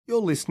You're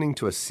listening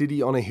to a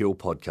City on a Hill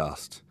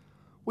podcast.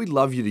 We'd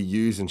love you to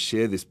use and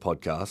share this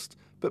podcast,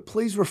 but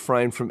please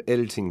refrain from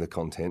editing the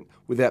content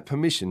without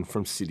permission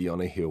from City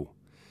on a Hill.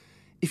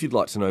 If you'd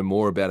like to know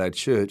more about our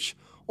church,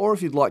 or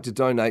if you'd like to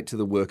donate to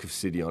the work of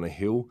City on a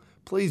Hill,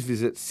 please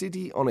visit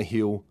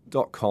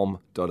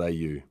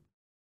cityonahill.com.au.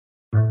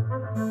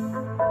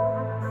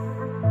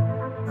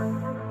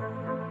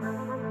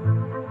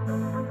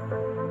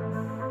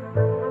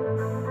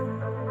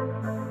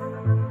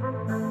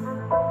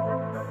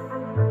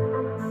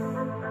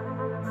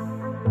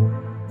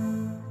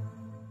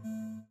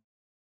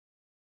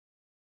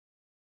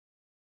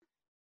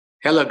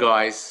 Hello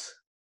guys,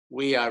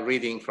 we are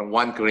reading from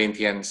 1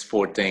 Corinthians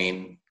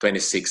 14,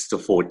 26 to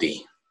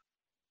 40.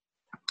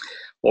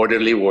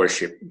 Orderly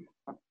worship.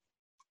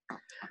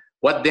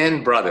 What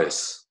then,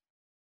 brothers?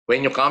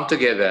 When you come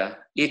together,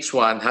 each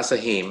one has a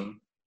hymn,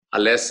 a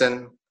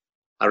lesson,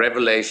 a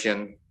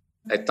revelation,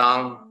 a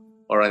tongue,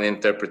 or an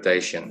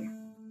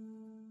interpretation.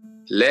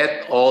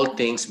 Let all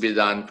things be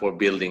done for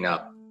building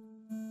up.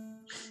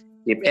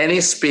 If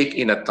any speak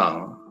in a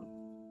tongue,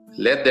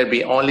 let there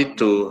be only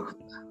two,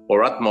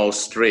 or at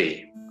most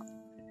three,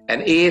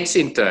 and each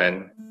in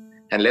turn,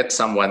 and let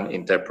someone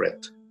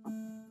interpret.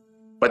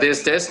 But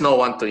if there's no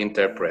one to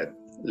interpret,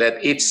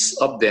 let each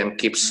of them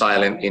keep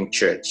silent in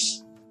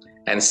church,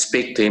 and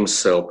speak to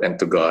himself and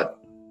to God.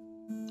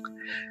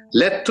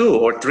 Let two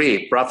or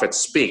three prophets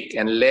speak,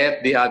 and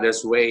let the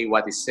others weigh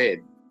what is said.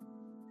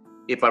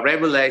 If a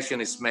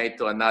revelation is made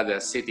to another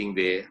sitting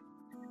there,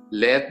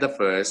 let the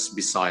first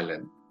be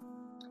silent.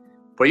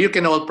 For you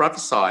can all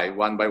prophesy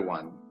one by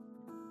one,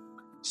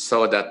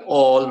 so that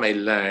all may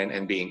learn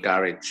and be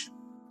encouraged.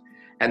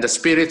 And the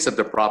spirits of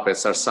the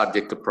prophets are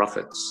subject to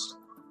prophets.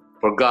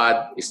 For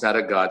God is not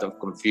a God of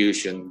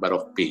confusion, but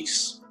of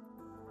peace.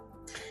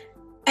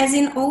 As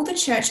in all the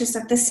churches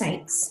of the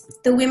saints,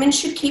 the women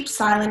should keep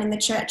silent in the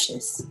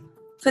churches,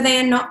 for they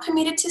are not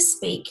permitted to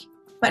speak,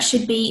 but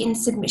should be in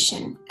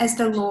submission, as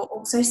the law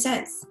also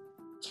says.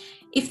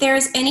 If there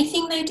is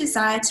anything they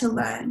desire to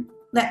learn,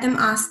 let them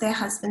ask their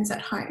husbands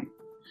at home.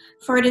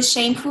 For it is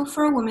shameful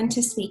for a woman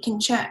to speak in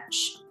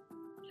church.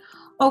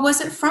 Or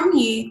was it from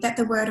you that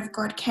the word of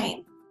God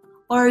came?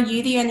 Or are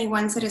you the only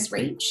ones that has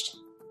reached?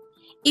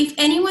 If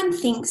anyone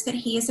thinks that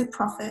he is a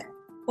prophet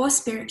or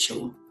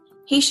spiritual,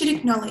 he should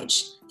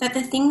acknowledge that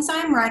the things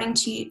I am writing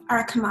to you are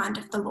a command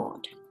of the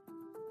Lord.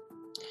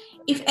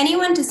 If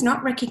anyone does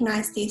not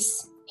recognize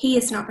this, he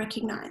is not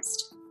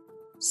recognized.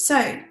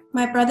 So,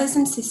 my brothers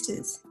and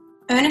sisters,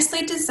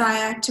 earnestly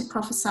desire to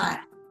prophesy,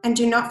 and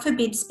do not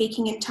forbid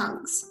speaking in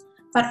tongues,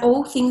 but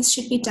all things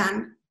should be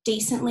done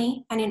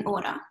decently and in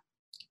order.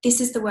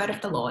 This is the word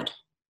of the Lord.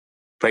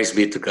 Praise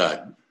be to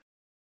God.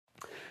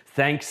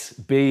 Thanks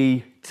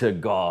be to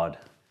God.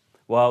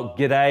 Well,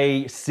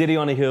 g'day, City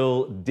on a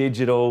Hill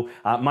Digital.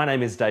 My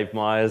name is Dave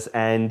Myers,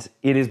 and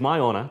it is my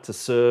honour to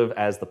serve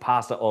as the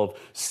pastor of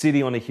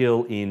City on a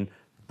Hill in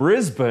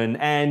Brisbane.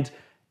 And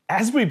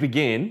as we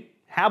begin,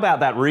 how about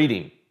that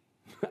reading?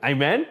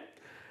 Amen?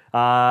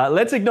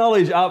 Let's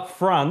acknowledge up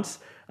front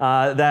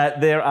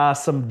that there are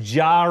some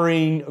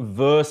jarring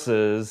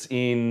verses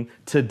in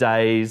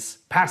today's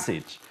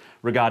passage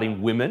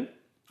regarding women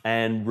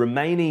and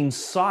remaining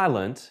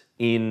silent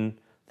in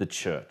the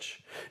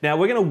church. Now,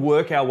 we're going to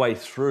work our way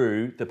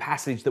through the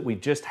passage that we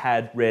just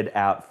had read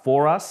out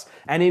for us,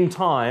 and in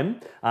time,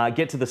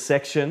 get to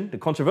the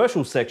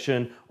controversial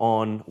section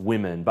on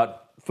women.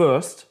 But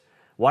first,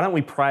 why don't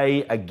we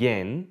pray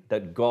again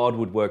that God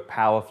would work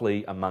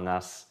powerfully among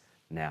us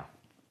now?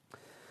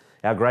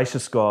 Our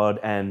gracious God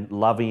and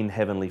loving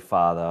Heavenly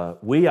Father,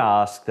 we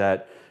ask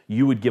that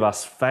you would give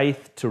us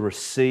faith to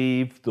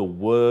receive the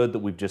word that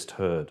we've just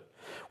heard.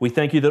 We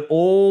thank you that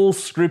all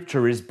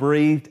Scripture is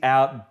breathed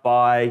out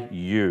by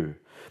you,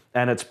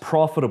 and it's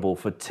profitable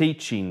for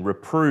teaching,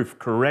 reproof,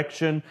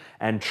 correction,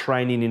 and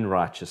training in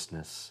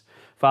righteousness.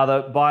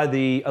 Father, by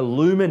the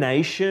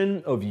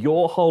illumination of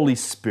your Holy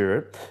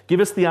Spirit,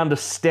 give us the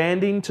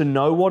understanding to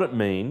know what it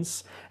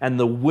means and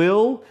the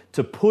will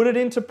to put it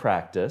into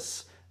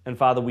practice. And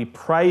Father, we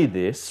pray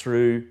this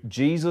through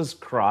Jesus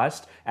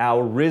Christ,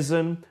 our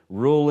risen,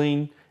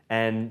 ruling,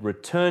 and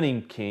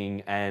returning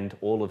King, and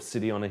all of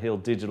City on a Hill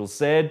Digital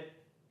said,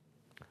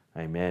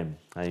 Amen.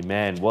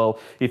 Amen. Well,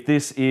 if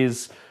this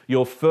is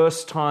your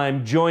first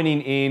time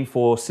joining in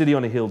for City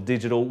on a Hill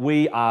Digital,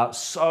 we are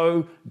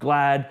so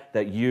glad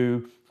that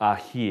you are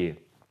here.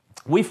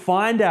 We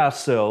find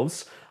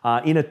ourselves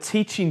in a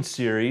teaching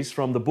series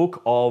from the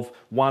book of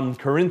 1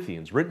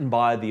 Corinthians, written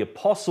by the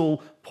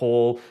Apostle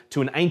Paul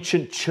to an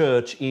ancient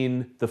church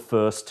in the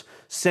first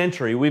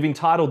century. We've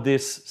entitled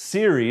this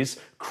series,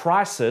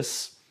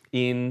 Crisis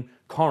in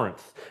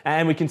Corinth.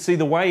 And we can see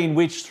the way in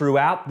which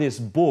throughout this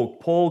book,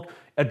 Paul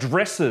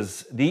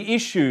addresses the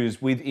issues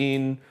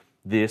within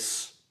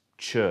this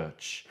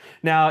church.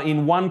 Now,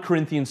 in 1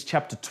 Corinthians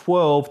chapter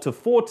 12 to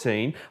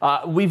 14,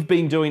 we've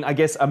been doing,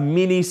 a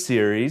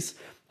mini-series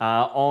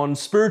on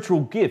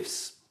spiritual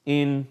gifts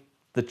in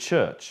the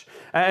church.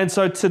 And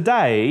so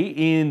today,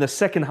 in the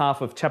second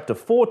half of chapter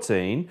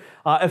 14,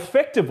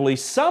 effectively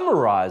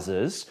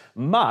summarizes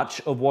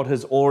much of what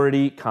has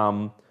already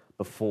come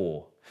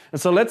before. And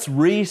so let's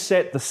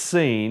reset the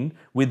scene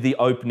with the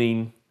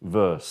opening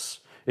verse.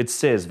 It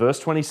says, verse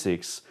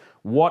 26,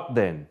 "What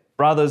then,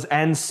 brothers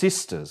and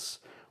sisters,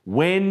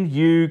 when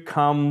you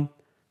come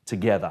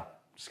together?"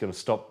 I'm just going to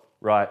stop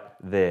right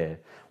there.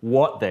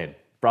 What then,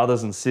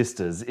 brothers and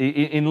sisters?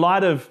 In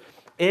light of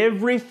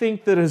everything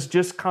that has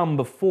just come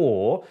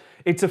before,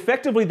 it's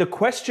effectively the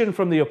question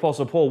from the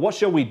Apostle Paul, what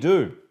shall we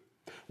do?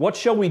 What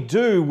shall we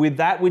do with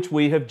that which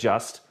we have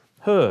just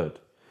heard?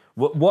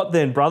 What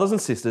then, brothers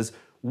and sisters,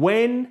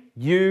 when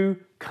you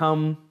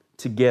come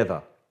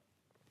together?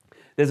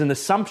 There's an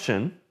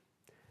assumption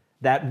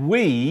that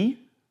we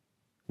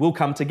will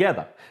come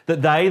together,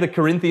 that they, the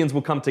Corinthians,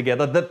 will come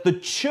together, that the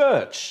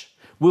church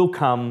will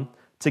come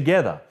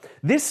together.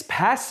 This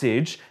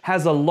passage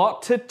has a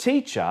lot to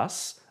teach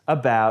us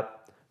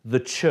about the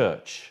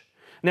church.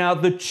 Now,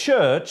 the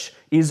church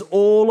is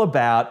all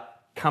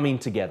about coming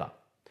together.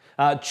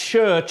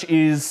 Church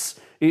is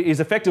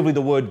effectively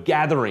the word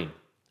gathering,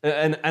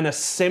 an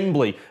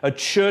assembly. A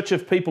church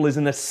of people is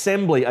an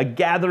assembly, a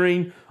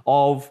gathering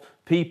of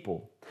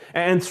people.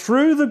 And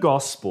through the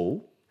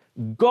gospel,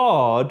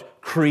 God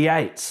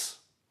creates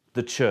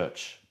the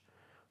church.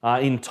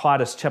 In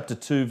Titus chapter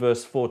 2,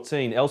 verse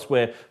 14,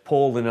 elsewhere,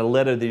 Paul, in a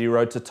letter that he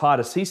wrote to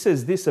Titus, he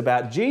says this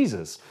about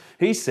Jesus.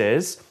 He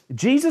says,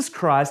 "Jesus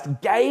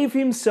Christ gave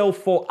himself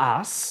for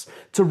us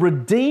to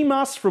redeem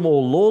us from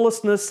all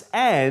lawlessness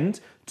and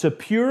to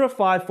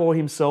purify for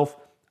himself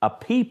a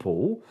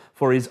people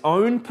for his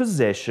own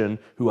possession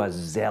who are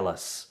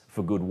zealous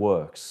for good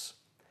works."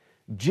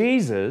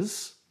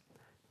 Jesus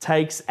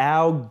takes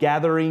our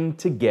gathering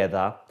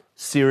together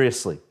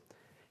seriously.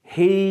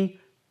 He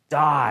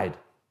died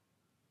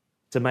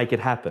to make it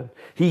happen.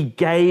 He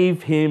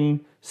gave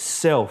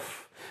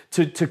himself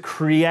to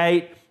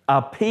create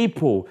a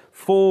people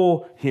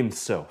for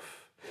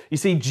himself. You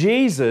see,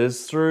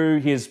 Jesus,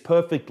 through his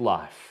perfect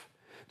life,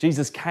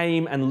 Jesus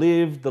came and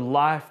lived the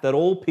life that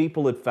all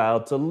people had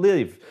failed to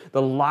live,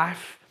 the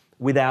life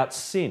without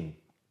sin.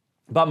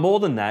 But more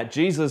than that,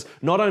 Jesus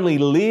not only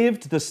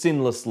lived the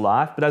sinless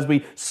life, but as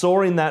we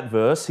saw in that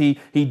verse, he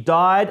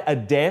died a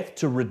death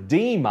to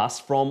redeem us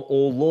from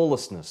all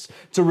lawlessness,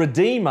 to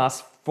redeem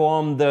us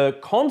from the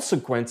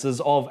consequences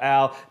of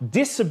our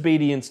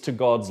disobedience to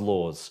God's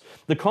laws,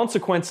 the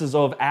consequences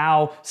of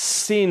our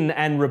sin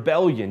and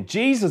rebellion.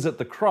 Jesus at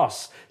the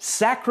cross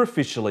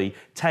sacrificially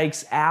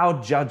takes our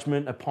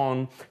judgment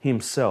upon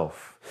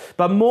himself.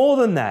 But more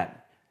than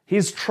that,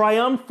 his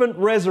triumphant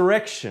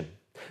resurrection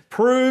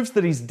proves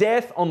that his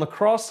death on the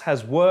cross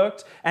has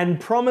worked and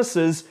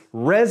promises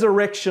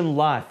resurrection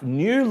life,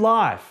 new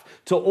life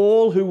to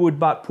all who would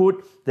but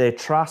put their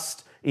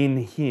trust in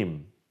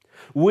him.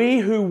 We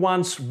who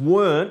once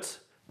weren't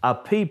a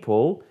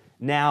people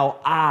now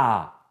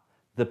are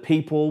the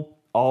people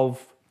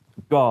of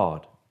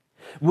God.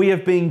 We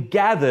have been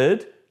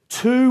gathered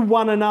to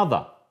one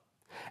another.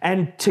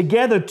 And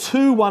together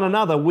to one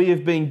another, we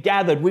have been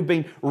gathered, we've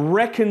been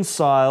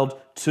reconciled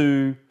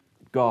to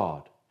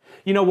God.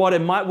 You know what? It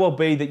might well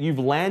be that you've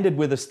landed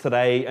with us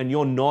today and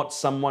you're not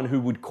someone who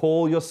would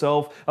call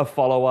yourself a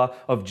follower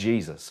of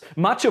Jesus.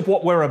 Much of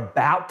what we're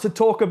about to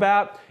talk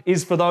about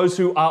is for those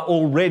who are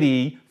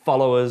already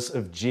followers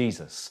of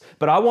Jesus.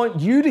 But I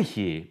want you to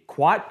hear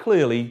quite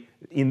clearly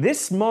in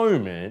this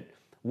moment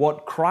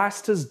what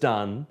Christ has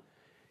done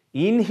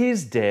in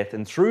his death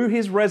and through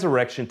his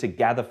resurrection to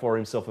gather for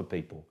himself a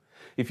people.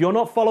 If you're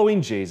not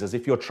following Jesus,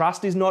 if your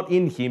trust is not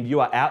in him, you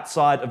are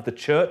outside of the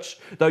church.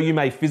 Though you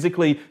may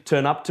physically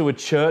turn up to a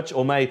church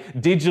or may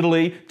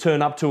digitally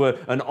turn up to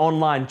an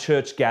online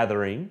church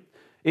gathering,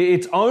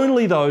 it's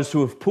only those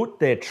who have put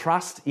their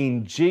trust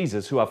in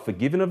Jesus who are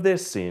forgiven of their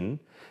sin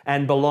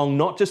and belong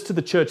not just to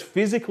the church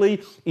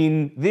physically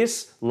in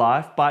this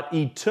life, but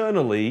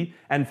eternally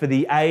and for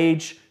the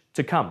age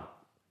to come.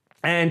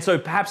 And so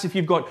perhaps if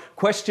you've got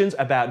questions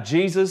about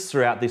Jesus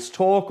throughout this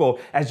talk or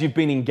as you've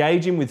been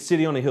engaging with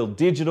City on a Hill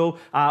Digital,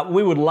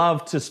 we would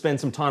love to spend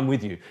some time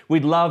with you.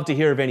 We'd love to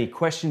hear of any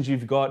questions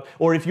you've got,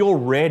 or if you're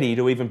ready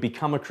to even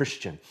become a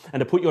Christian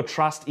and to put your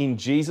trust in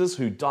Jesus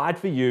who died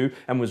for you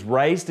and was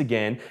raised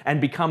again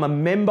and become a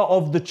member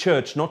of the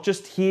church, not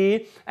just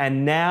here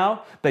and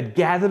now, but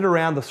gathered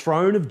around the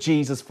throne of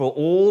Jesus for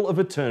all of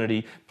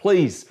eternity.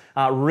 Please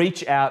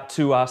reach out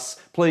to us.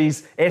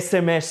 Please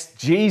SMS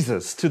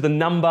Jesus to the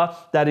number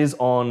that is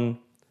on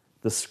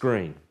the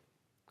screen.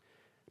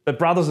 But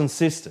brothers and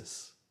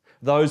sisters,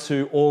 those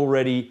who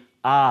already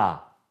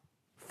are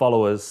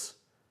followers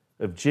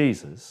of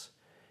Jesus,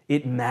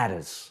 it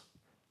matters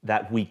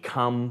that we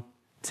come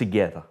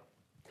together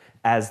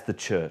as the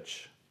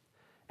church.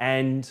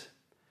 And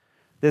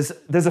there's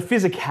a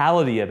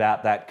physicality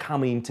about that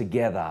coming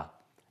together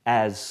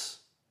as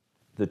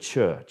the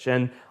church.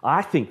 And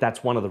I think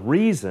that's one of the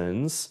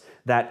reasons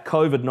that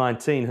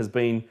COVID-19 has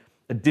been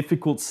a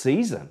difficult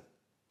season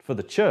for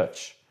the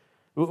church.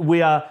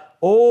 We are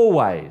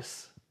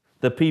always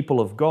the people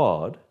of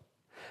God,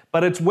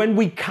 but it's when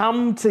we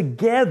come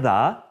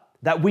together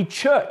that we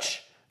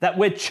church, that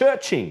we're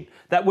churching,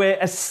 that we're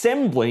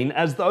assembling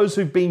as those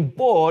who've been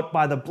bought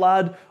by the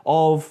blood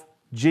of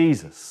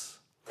Jesus.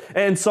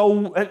 And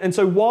so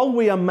while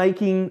we are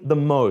making the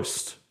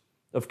most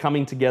of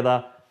coming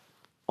together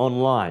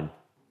online,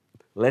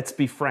 let's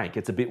be frank,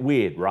 it's a bit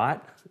weird,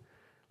 right?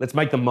 Let's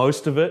make the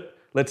most of it.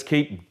 Let's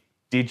keep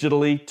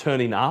digitally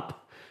turning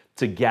up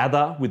to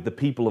gather with the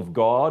people of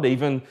God,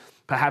 even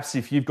perhaps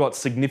if you've got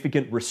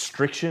significant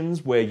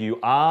restrictions where you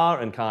are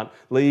and can't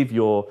leave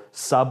your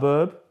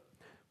suburb.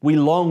 We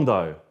long,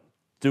 though,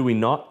 do we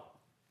not,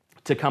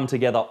 to come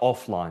together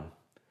offline.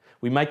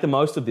 We make the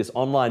most of this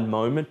online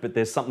moment, but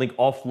there's something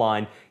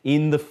offline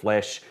in the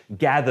flesh,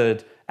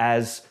 gathered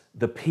as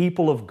the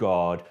people of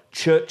God,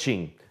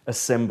 churching,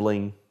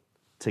 assembling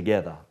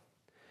together.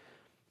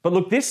 But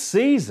look, this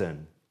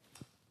season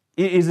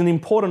is an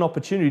important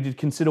opportunity to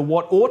consider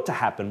what ought to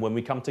happen when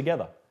we come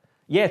together.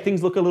 Yeah,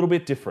 things look a little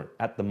bit different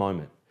at the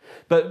moment.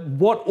 But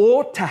what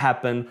ought to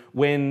happen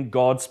when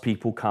God's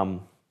people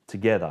come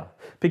together?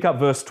 Pick up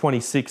verse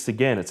 26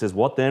 again. It says,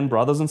 "What then,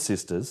 brothers and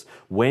sisters,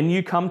 when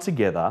you come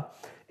together,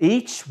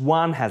 each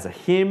one has a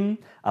hymn,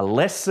 a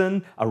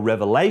lesson, a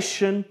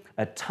revelation,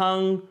 a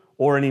tongue,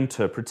 or an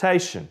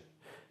interpretation."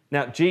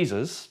 Now,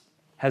 Jesus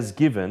has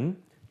given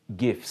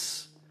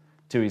gifts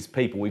to his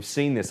people. We've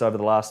seen this over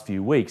the last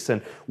few weeks.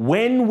 And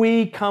when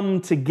we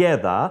come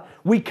together,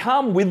 we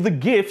come with the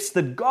gifts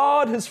that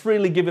God has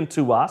freely given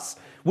to us.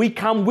 We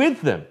come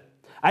with them,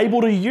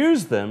 able to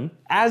use them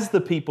as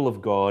the people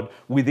of God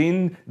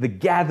within the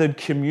gathered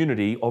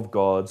community of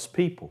God's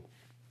people.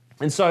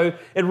 And so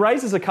it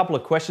raises a couple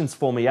of questions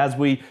for me as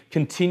we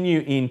continue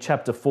in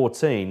chapter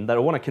 14 that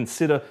I want to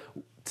consider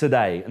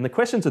today. And the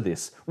questions are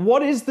this: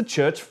 what is the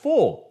church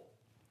for?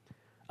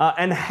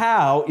 And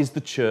how is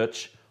the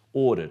church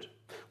ordered?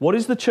 What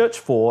is the church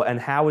for, and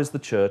how is the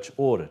church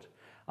ordered?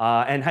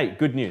 And hey,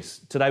 good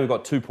news. Today we've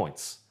got 2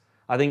 points.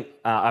 I think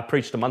I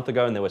preached a month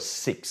ago and there were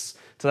 6.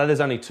 Today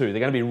there's only 2. They're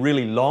going to be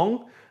really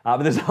long,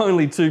 but there's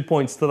only 2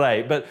 points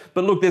today. But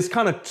look, there's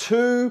kind of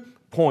 2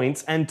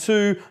 points and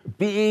 2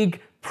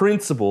 big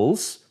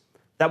principles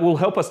that will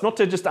help us not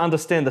to just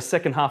understand the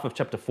second half of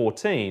chapter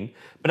 14,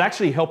 but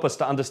actually help us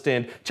to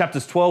understand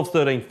chapters 12,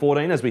 13,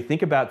 14 as we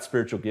think about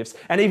spiritual gifts.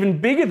 And even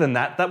bigger than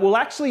that, that will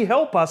actually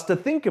help us to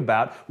think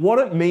about what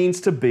it means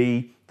to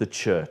be the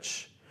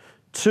church.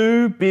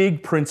 2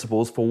 big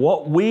principles for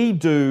what we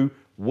do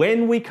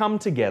when we come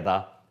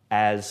together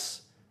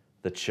as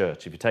the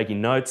church. If you're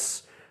taking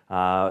notes,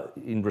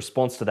 in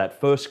response to that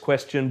first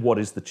question, what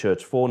is the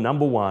church for?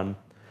 Number 1,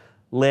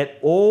 let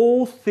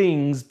all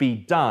things be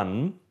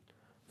done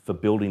for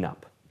building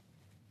up.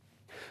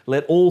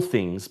 Let all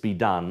things be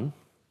done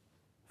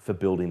for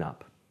building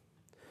up.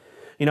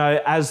 You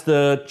know, as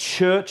the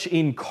church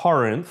in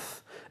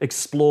Corinth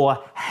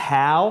explore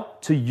how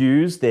to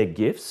use their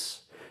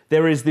gifts,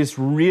 there is this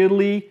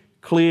really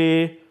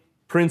clear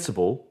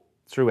principle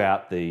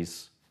throughout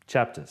these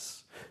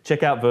chapters.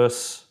 Check out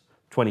verse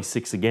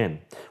 26 again.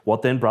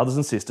 "What then, brothers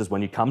and sisters,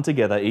 when you come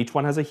together, each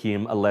one has a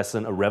hymn, a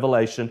lesson, a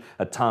revelation,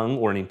 a tongue,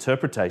 or an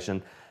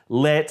interpretation.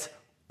 Let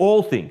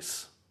all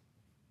things,"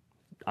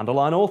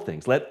 underline all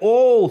things, "let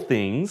all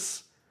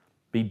things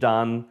be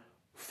done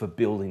for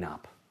building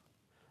up."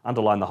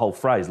 Underline the whole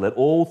phrase. Let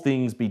all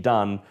things be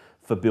done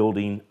for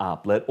building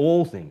up. Let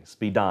all things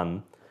be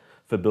done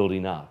for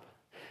building up.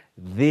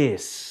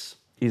 This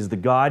is the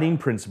guiding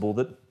principle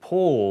that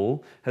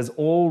Paul has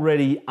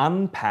already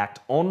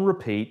unpacked on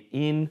repeat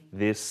in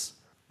this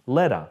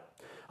letter.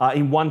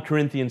 In 1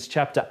 Corinthians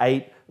chapter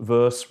 8,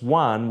 verse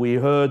 1, we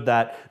heard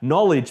that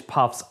knowledge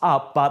puffs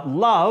up, but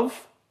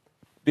love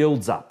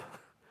builds up.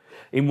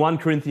 In 1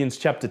 Corinthians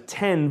chapter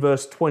 10,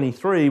 verse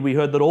 23, we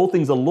heard that all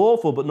things are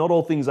lawful, but not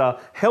all things are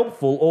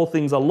helpful. All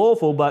things are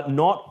lawful, but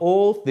not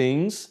all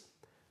things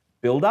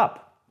build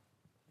up.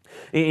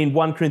 In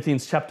 1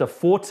 Corinthians chapter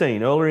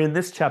 14, earlier in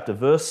this chapter,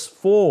 verse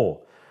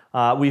 4,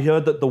 we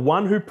heard that the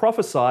one who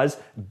prophesies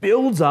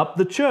builds up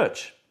the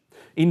church.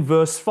 In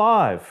verse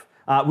 5,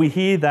 we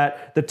hear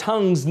that the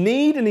tongues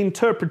need an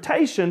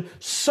interpretation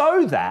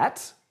so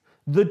that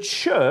the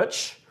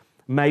church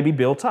may be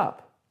built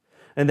up.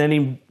 And then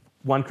in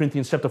 1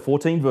 Corinthians chapter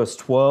 14, verse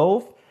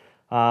 12,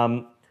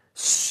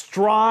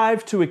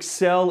 strive to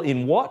excel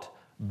in what?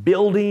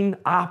 Building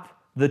up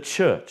the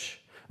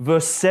church.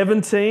 Verse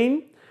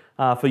 17,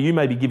 for you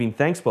may be giving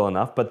thanks well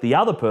enough, but the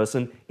other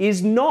person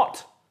is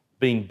not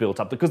being built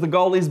up, because the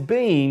goal is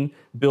being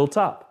built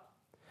up.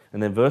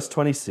 And then verse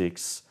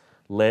 26,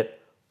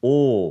 let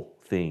all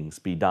things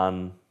be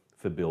done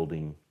for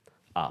building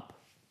up.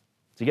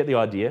 Do you get the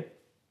idea?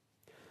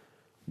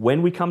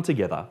 When we come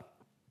together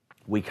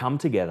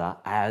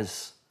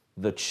as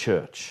the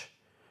church,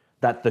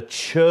 that the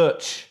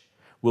church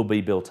will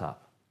be built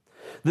up.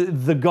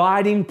 The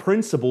guiding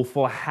principle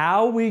for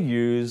how we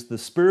use the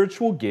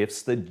spiritual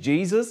gifts that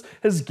Jesus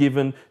has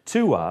given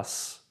to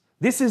us,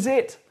 this is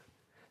it.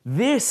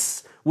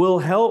 This will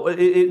help.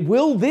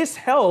 Will this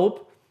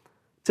help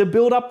to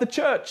build up the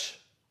church?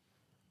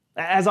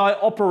 As I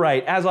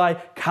operate, as I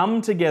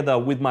come together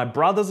with my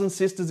brothers and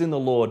sisters in the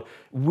Lord,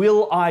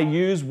 will I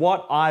use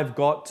what I've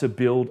got to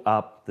build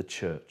up the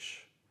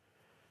church?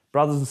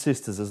 Brothers and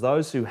sisters, as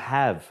those who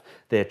have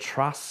their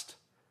trust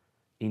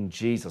in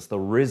Jesus, the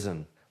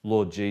risen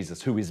Lord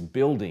Jesus, who is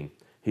building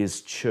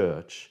his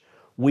church,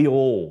 we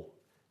all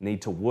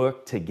need to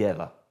work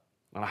together.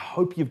 And I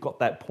hope you've got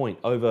that point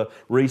over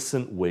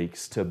recent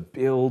weeks, to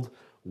build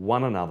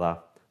one another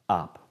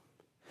up.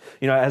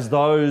 You know, as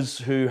those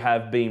who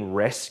have been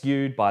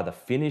rescued by the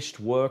finished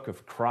work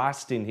of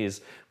Christ in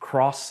his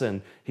cross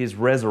and his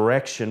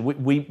resurrection,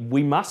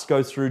 we must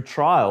go through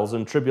trials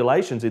and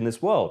tribulations in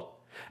this world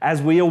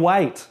as we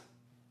await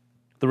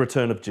the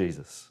return of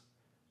Jesus.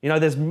 You know,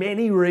 there's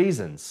many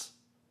reasons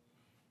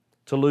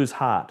to lose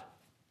heart,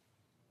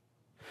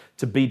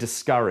 to be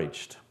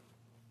discouraged.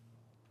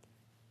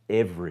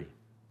 Every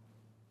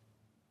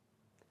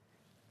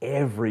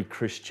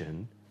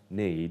Christian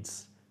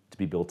needs to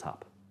be built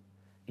up,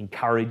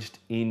 encouraged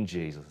in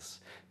Jesus,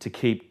 to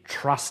keep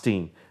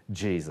trusting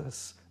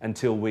Jesus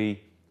until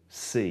we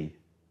see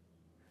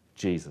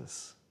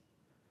Jesus.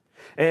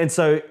 And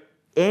so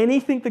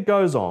anything that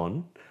goes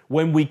on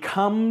when we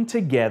come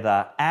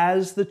together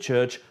as the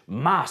church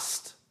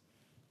must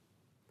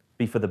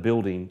be for the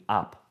building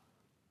up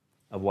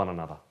of one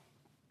another.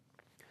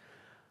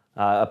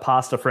 A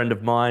pastor friend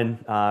of mine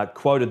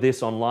quoted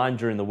this online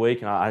during the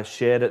week, and I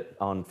shared it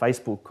on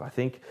Facebook, I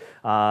think.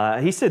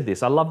 He said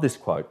this, I love this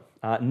quote,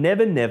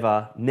 never,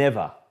 never,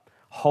 never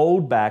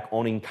hold back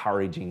on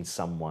encouraging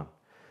someone.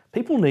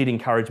 People need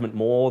encouragement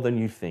more than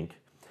you think,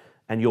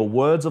 and your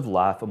words of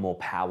life are more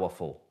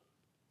powerful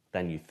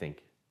than you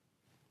think.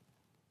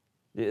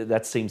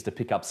 That seems to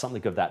pick up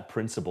something of that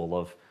principle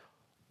of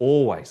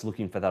always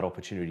looking for that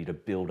opportunity to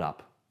build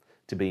up,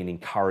 to be an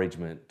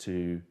encouragement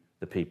to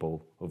the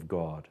people of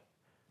God.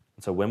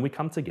 And so when we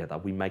come together,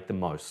 we make the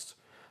most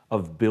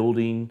of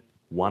building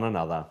one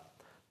another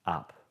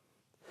up.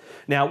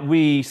 Now,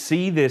 we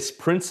see this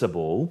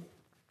principle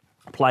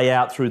play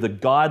out through the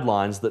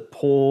guidelines that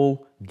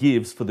Paul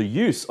gives for the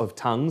use of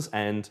tongues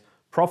and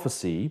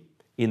prophecy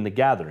in the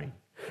gathering.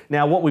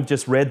 Now, what we've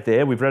just read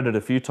there, we've read it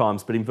a few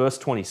times, but in verse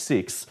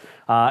 26,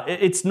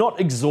 it's not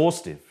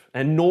exhaustive,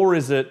 and nor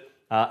is it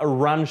a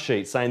run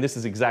sheet saying this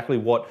is exactly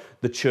what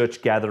the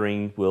church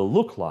gathering will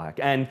look like.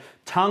 And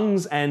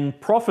tongues and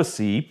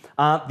prophecy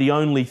aren't the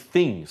only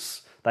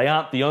things. They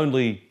aren't the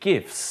only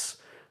gifts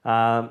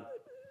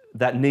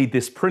that need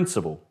this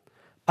principle.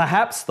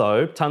 Perhaps,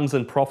 though, tongues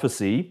and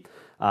prophecy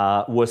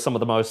were some of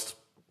the most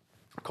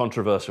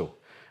controversial.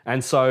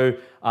 And so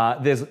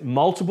there's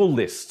multiple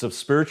lists of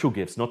spiritual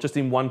gifts, not just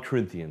in 1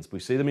 Corinthians. We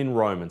see them in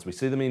Romans. We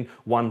see them in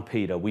 1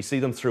 Peter. We see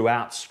them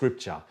throughout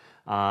Scripture.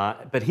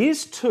 But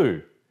here's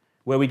two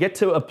where we get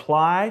to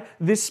apply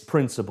this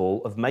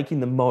principle of making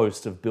the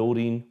most of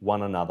building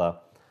one another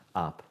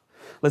up.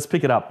 Let's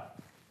pick it up.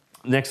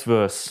 Next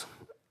verse,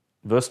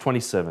 verse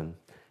 27.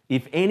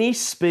 If any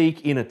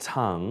speak in a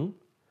tongue,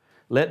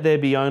 let there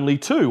be only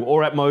 2,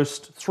 or at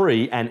most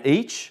 3, and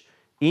each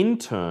in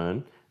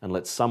turn, and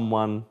let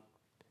someone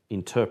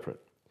interpret.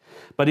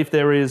 But if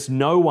there is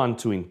no one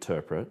to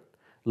interpret,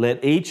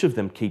 let each of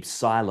them keep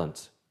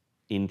silent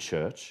in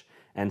church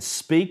and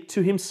speak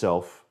to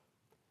himself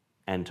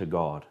and to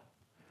God.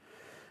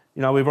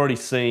 You know, we've already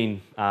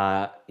seen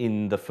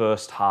in the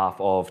first half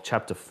of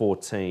chapter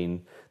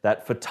 14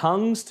 that for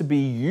tongues to be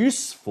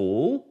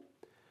useful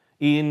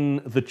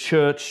in the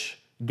church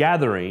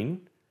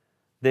gathering,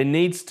 there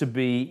needs to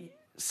be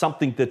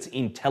something that's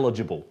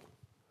intelligible.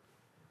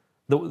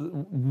 The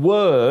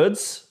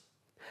words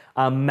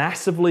are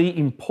massively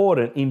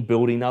important in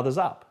building others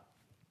up.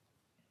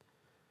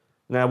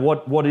 Now,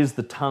 what is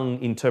the tongue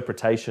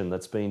interpretation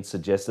that's been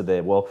suggested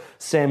there? Well,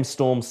 Sam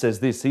Storm says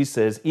this. He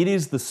says, it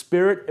is the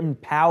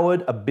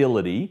Spirit-empowered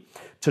ability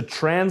to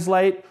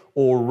translate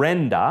or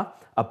render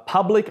a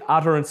public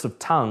utterance of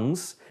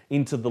tongues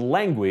into the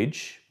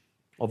language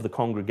of the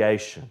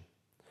congregation.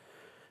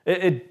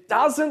 It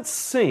doesn't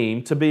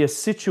seem to be a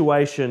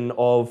situation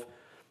of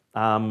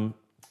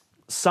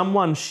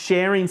someone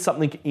sharing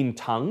something in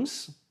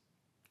tongues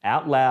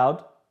out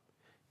loud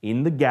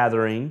in the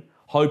gathering,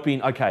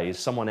 hoping, okay, is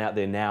someone out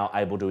there now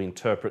able to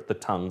interpret the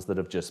tongues that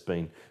have just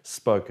been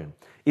spoken?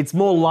 It's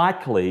more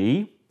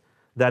likely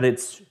that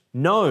it's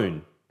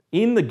known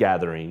in the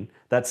gathering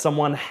that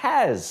someone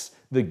has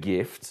the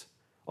gift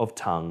of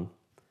tongue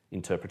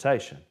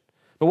interpretation.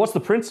 But what's the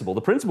principle?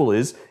 The principle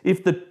is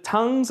if the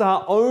tongues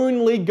are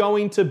only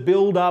going to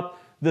build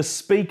up the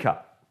speaker,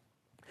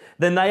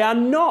 then they are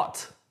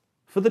not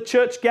for the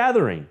church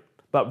gathering,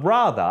 but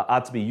rather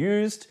are to be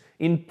used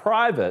in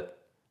private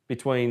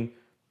between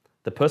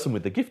the person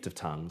with the gift of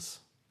tongues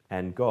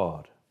and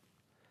God.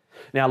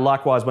 Now,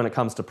 likewise, when it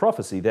comes to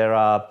prophecy, there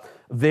are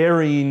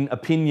varying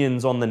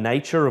opinions on the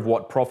nature of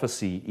what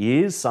prophecy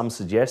is. Some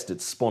suggest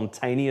it's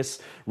spontaneous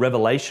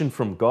revelation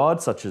from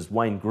God, such as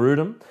Wayne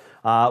Grudem,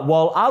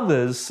 while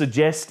others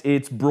suggest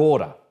it's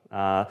broader.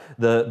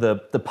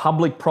 the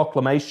public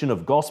proclamation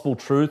of gospel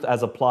truth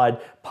as applied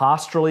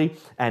pastorally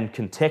and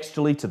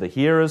contextually to the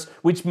hearers,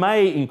 which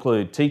may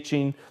include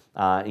teaching,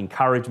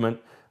 encouragement,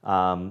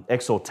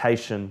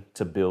 exhortation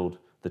to build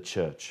the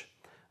church.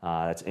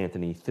 That's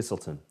Anthony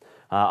Thistleton.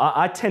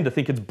 I tend to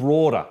think it's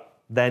broader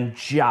than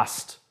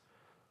just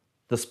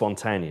the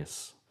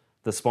spontaneous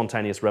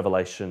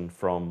revelation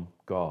from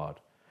God.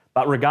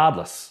 But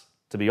regardless,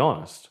 to be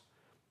honest,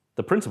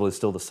 the principle is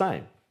still the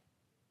same.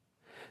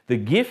 The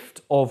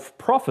gift of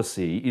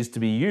prophecy is to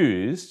be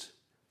used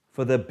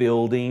for the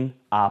building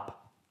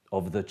up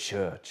of the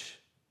church,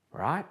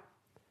 right?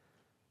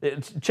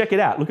 Check it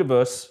out. Look at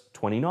verse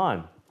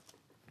 29.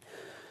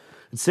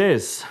 It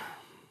says,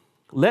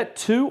 "Let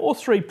 2 or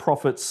 3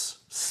 prophets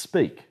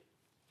speak,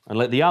 and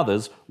let the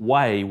others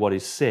weigh what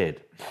is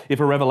said. If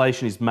a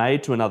revelation is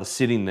made to another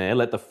sitting there,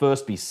 let the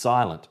first be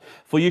silent.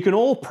 For you can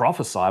all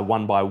prophesy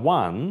one by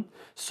one,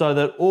 so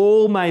that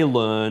all may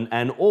learn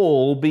and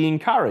all be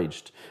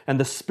encouraged. And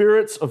the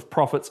spirits of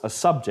prophets are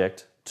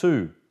subject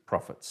to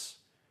prophets."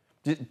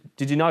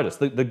 Did you notice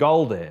the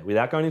goal there,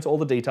 without going into all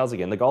the details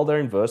again, the goal there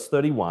in verse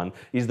 31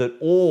 is that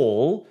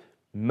all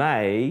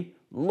may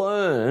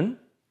learn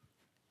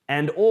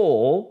and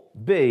all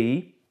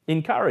be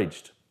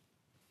encouraged.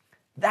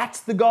 That's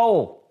the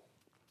goal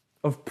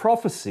of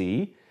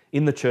prophecy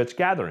in the church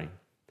gathering.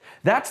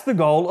 That's the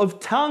goal of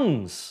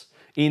tongues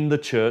in the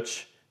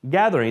church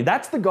gathering.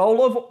 That's the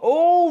goal of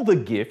all the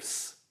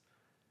gifts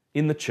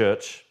in the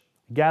church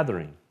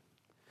gathering.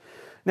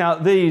 Now,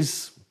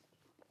 these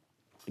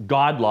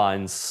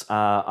guidelines,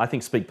 I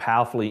think, speak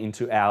powerfully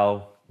into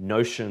our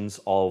notions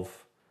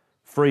of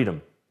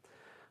freedom.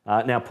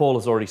 Now, Paul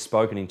has already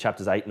spoken in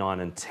chapters 8, 9,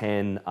 and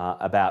 10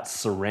 about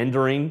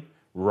surrendering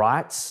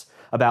rights,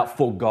 about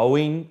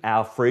foregoing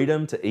our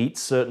freedom to eat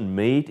certain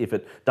meat if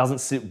it doesn't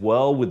sit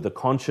well with the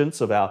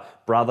conscience of our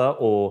brother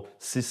or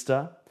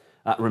sister.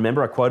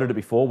 Remember, I quoted it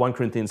before, 1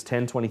 Corinthians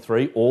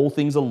 10:23, "All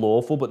things are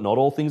lawful, but not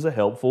all things are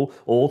helpful.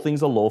 All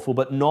things are lawful,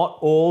 but not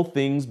all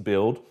things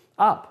build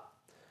up."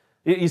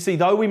 You see,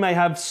 though we may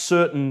have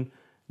certain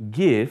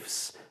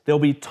gifts, there'll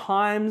be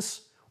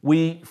times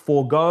we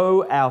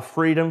forego our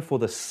freedom for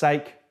the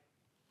sake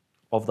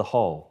of the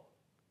whole,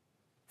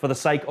 for the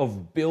sake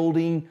of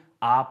building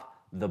up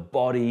the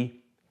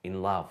body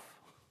in love.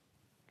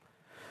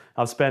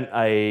 I've spent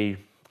a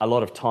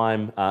lot of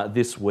time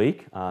this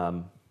week,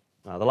 the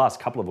last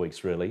couple of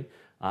weeks really,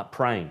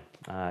 praying.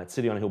 At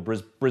City on a Hill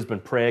Brisbane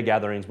prayer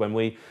gatherings, when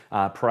we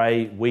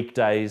pray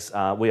weekdays,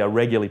 we are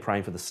regularly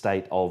praying for the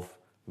state of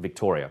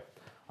Victoria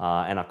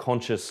and are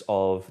conscious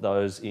of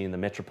those in the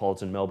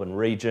metropolitan Melbourne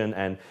region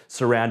and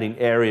surrounding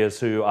areas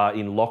who are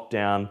in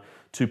lockdown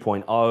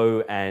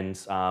 2.0. And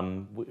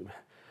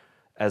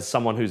as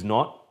someone who's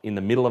not in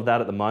the middle of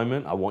that at the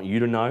moment, I want you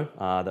to know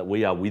that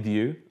we are with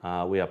you.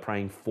 We are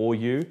praying for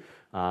you.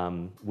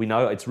 We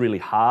know it's really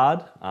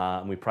hard,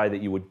 and we pray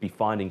that you would be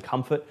finding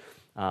comfort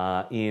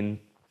in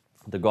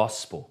the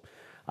gospel.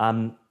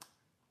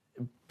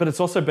 But it's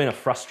also been a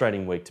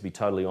frustrating week, to be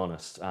totally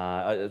honest.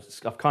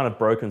 I've kind of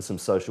broken some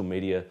social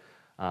media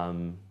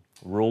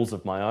rules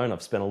of my own.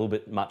 I've spent a little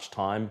bit much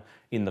time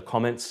in the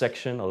comments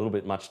section, a little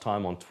bit much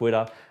time on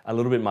Twitter, a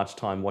little bit much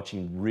time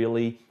watching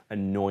really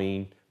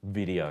annoying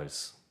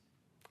videos.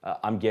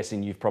 I'm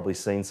guessing you've probably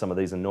seen some of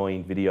these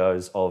annoying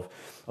videos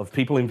of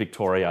people in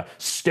Victoria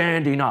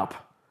standing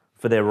up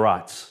for their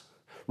rights,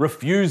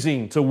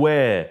 refusing to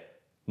wear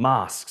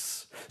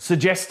masks,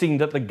 suggesting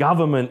that the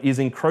government is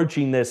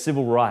encroaching their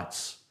civil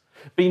rights,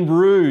 being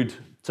rude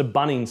to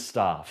Bunnings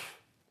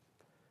staff,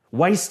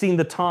 wasting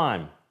the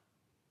time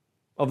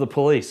of the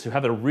police who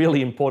have a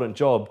really important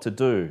job to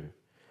do.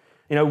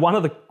 You know, one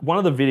of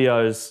the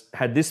videos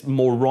had this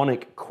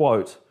moronic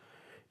quote: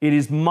 "It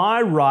is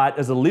my right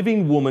as a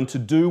living woman to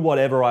do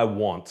whatever I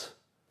want."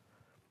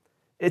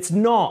 It's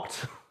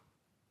not.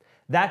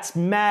 That's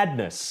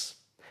madness.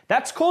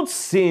 That's called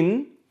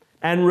sin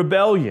and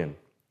rebellion.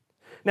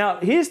 Now,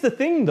 here's the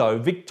thing though,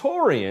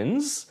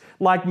 Victorians,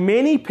 like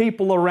many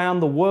people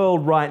around the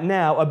world right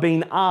now, are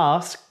being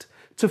asked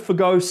to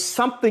forgo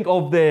something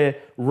of their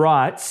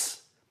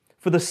rights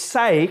for the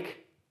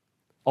sake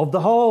of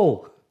the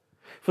whole,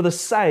 for the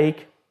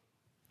sake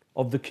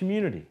of the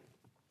community.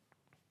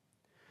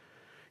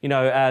 You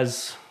know,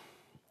 as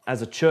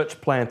a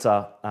church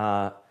planter,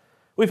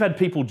 we've had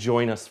people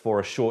join us for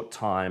a short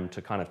time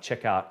to kind of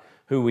check out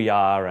who we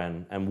are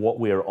and what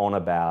we're on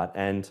about.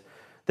 And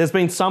there's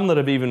been some that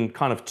have even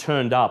kind of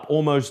turned up,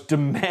 almost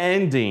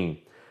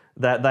demanding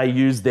that they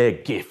use their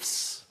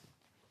gifts.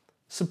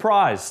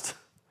 Surprised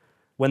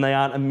when they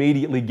aren't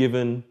immediately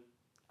given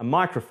a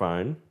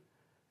microphone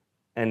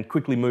and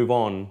quickly move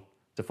on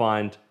to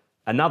find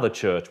another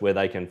church where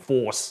they can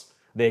force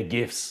their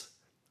gifts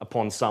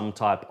upon some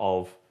type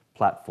of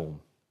platform.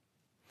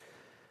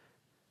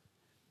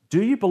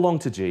 Do you belong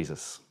to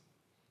Jesus?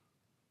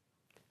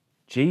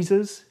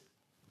 Jesus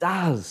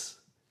does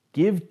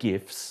give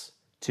gifts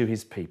to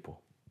his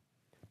people.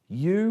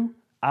 You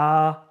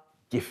are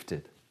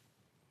gifted.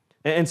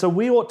 And so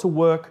we ought to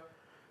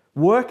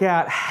work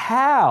out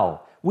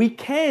how we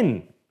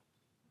can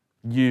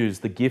use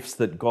the gifts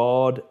that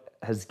God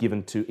has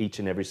given to each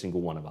and every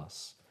single one of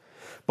us,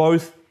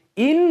 both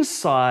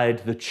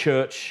inside the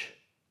church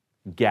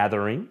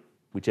gathering,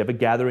 whichever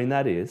gathering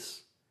that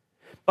is,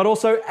 but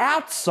also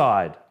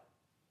outside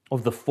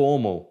of the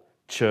formal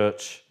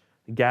church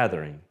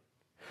gathering,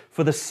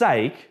 for the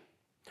sake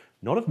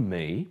not of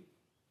me,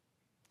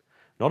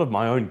 not of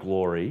my own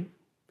glory,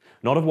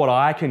 not of what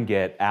I can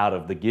get out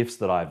of the gifts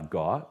that I've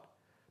got,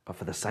 but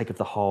for the sake of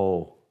the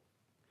whole,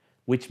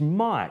 which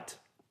might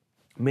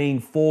mean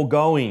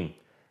foregoing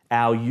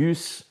our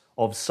use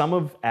of some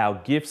of our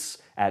gifts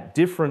at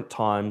different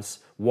times.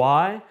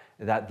 Why?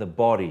 That the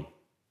body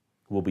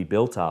will be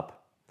built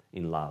up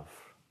in love.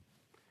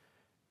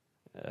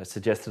 I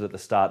suggested at the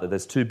start that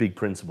there's two big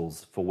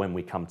principles for when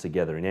we come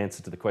together. In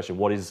answer to the question,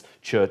 what is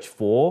church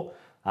for?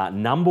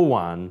 Number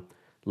one,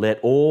 let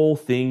all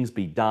things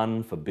be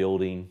done for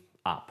building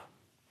up.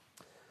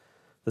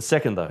 The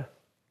second, though,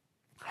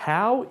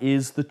 how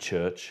is the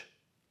church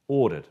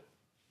ordered?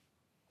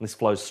 This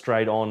flows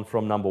straight on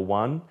from number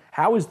one.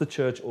 How is the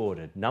church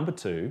ordered? Number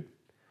two,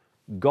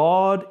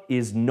 God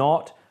is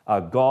not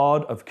a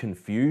God of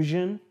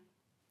confusion,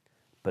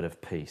 but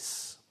of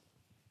peace.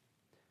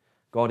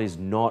 God is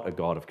not a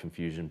God of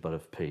confusion, but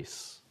of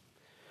peace.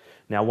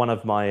 Now, one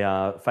of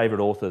my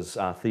favourite authors,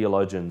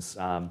 theologians,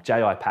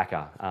 J.I.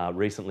 Packer,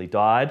 recently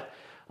died.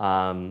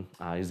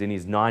 He's in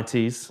his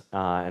 90s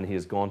and he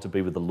has gone to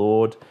be with the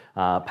Lord.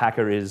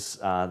 Packer is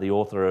the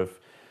author of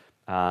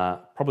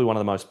probably one of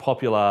the most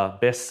popular,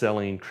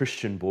 best-selling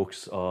Christian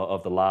books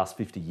of the last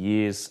 50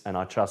 years, and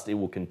I trust it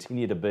will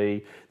continue to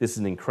be. This is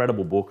an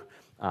incredible book.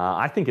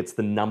 I think it's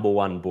the number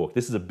one book.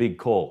 This is a big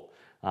call,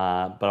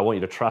 but I want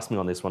you to trust me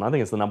on this one. I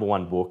think it's the number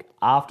one book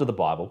after the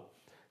Bible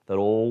that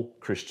all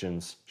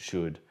Christians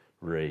should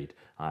read.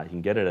 You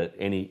can get it at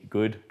any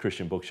good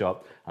Christian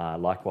bookshop,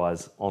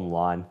 likewise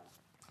online.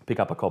 Pick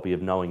up a copy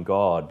of Knowing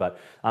God. But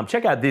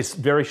check out this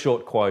very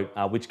short quote,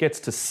 which gets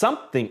to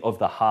something of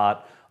the heart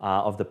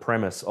of the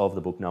premise of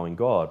the book Knowing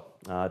God.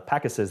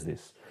 Packer says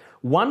this: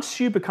 once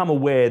you become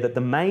aware that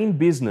the main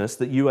business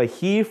that you are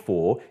here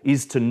for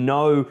is to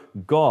know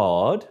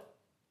God,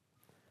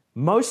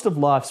 most of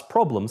life's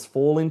problems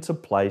fall into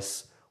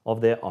place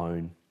of their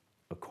own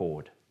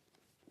accord.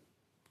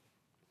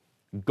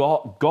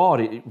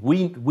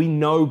 We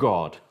know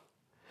God.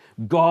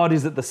 God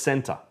is at the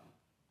center.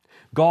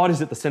 God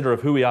is at the center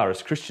of who we are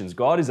as Christians.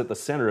 God is at the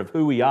center of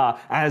who we are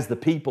as the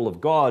people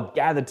of God,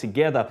 gathered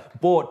together,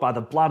 bought by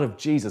the blood of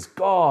Jesus.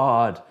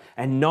 God,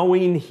 and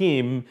knowing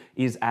Him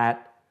is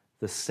at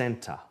the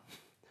center.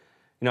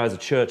 You know, as a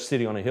church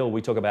sitting on a hill,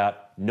 we talk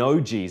about know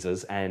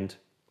Jesus and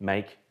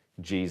make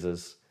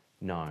Jesus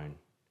known.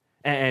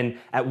 And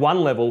at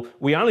one level,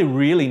 we only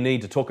really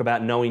need to talk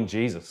about knowing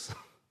Jesus.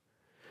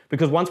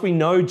 Because once we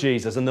know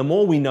Jesus, and the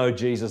more we know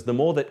Jesus, the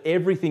more that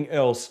everything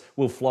else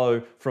will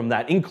flow from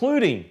that,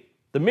 including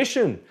the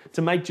mission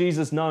to make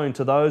Jesus known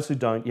to those who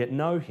don't yet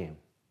know Him.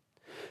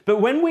 But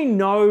when we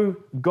know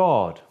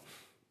God,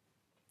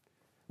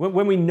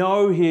 when we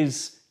know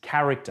His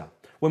character,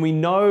 when we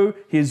know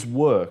His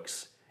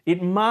works,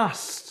 it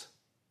must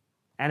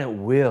and it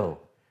will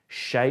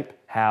shape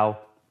how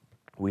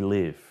we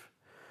live.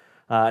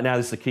 Now,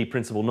 this is a key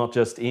principle, not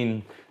just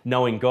in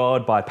Knowing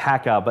God by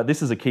Packer, but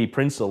this is a key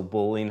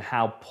principle in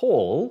how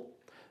Paul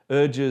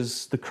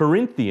urges the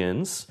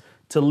Corinthians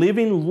to live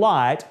in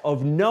light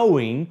of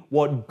knowing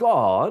what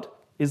God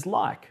is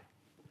like.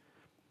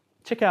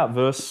 Check out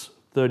verse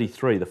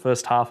 33, the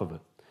first half of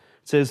it.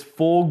 It says,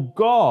 "For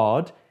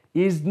God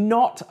is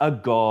not a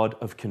God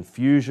of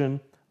confusion,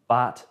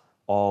 but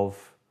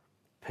of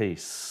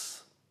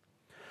peace."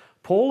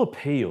 Paul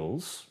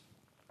appeals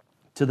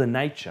to the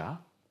nature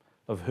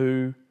of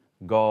who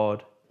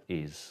God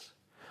is,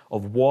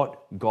 of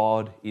what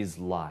God is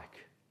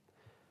like.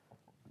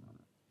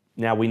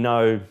 Now we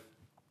know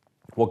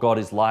what God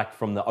is like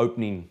from the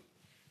opening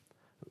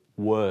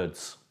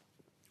words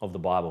of the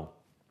Bible.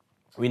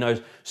 We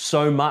know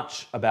so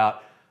much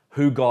about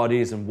who God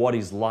is and what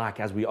He's like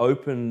as we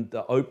open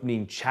the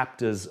opening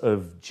chapters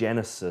of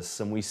Genesis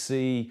and we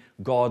see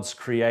God's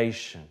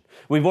creation.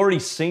 We've already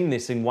seen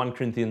this in 1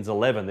 Corinthians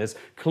 11. There's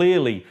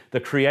clearly the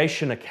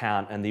creation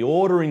account, and the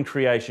order in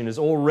creation is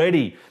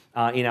already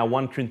in our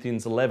 1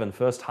 Corinthians 11,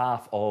 first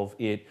half of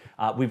it.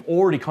 We've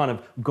already kind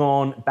of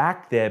gone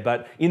back there,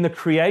 but in the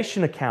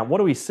creation account, what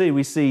do we see?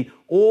 We see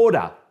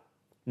order,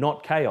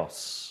 not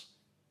chaos.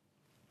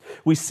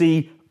 We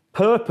see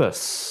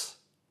purpose,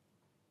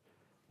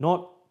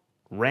 not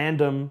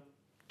random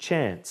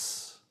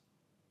chance.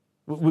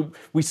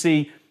 We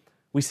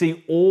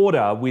see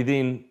order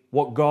within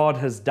what God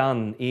has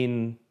done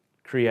in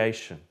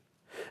creation.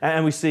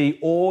 And we see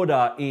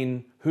order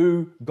in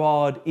who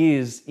God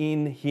is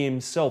in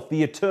Himself,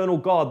 the eternal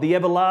God, the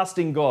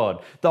everlasting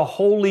God, the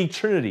Holy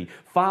Trinity,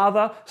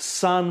 Father,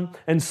 Son,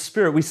 and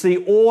Spirit. We see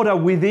order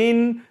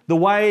within the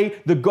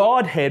way the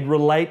Godhead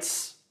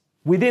relates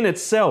within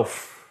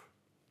itself.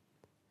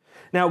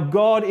 Now,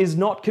 God is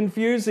not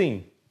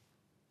confusing.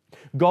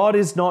 God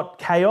is not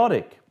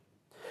chaotic.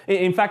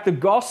 In fact, the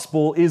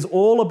gospel is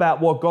all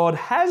about what God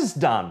has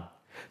done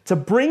to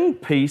bring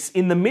peace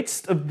in the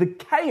midst of the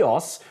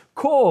chaos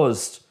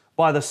caused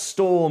by the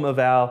storm of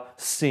our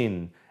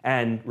sin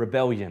and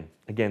rebellion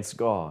against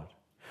God.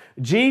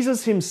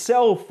 Jesus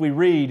himself, we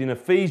read in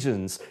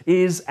Ephesians,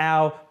 is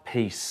our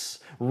peace,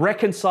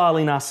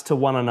 reconciling us to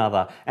one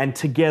another and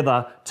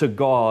together to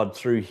God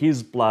through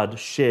his blood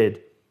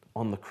shed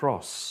on the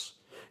cross.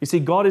 You see,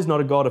 God is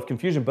not a God of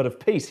confusion, but of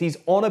peace. He's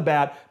on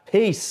about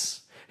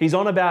peace. He's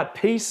on about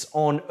peace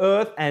on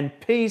earth and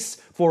peace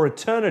for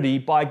eternity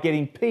by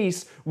getting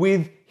peace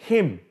with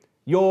him,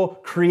 your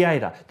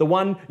Creator, the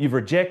one you've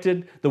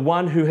rejected, the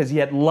one who has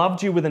yet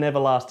loved you with an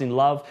everlasting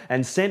love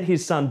and sent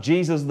his Son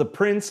Jesus, the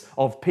Prince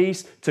of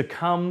Peace, to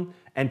come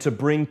and to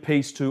bring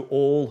peace to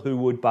all who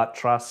would but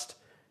trust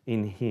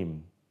in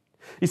him.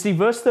 You see,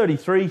 verse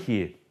 33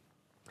 here,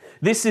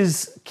 this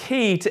is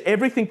key to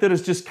everything that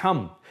has just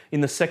come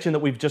in the section that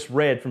we've just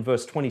read from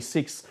verse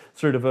 26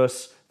 through to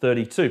verse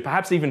 32.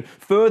 Perhaps even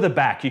further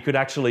back, you could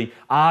actually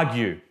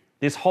argue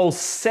this whole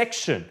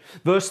section.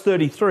 Verse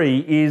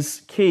 33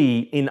 is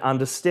key in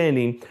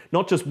understanding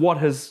not just what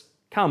has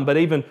come, but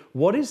even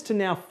what is to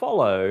now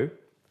follow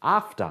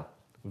after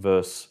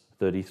verse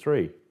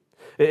 33.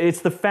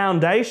 It's the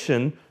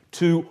foundation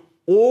to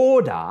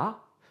order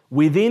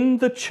within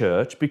the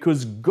church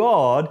because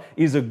God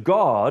is a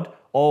God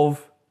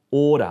of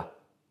order.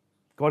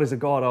 God is a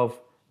God of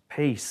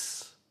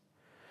peace.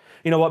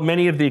 You know what?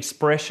 Many of the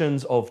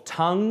expressions of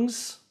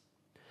tongues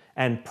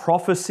and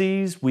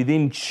prophecies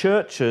within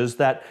churches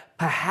that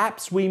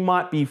perhaps we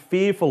might be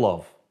fearful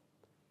of.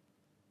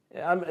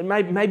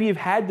 Maybe you've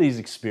had these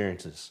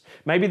experiences.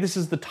 Maybe this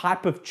is the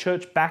type of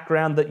church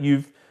background that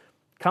you've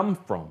come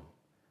from.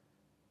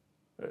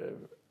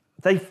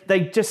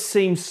 They just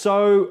seem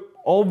so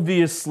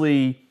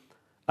obviously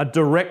a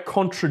direct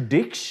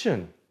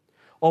contradiction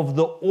of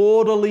the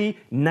orderly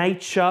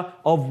nature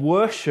of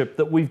worship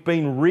that we've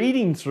been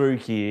reading through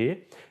here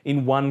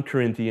in 1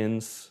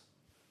 Corinthians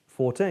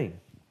 14.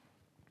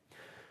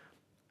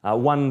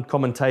 One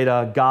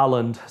commentator,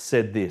 Garland,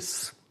 said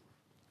this: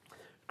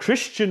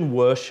 Christian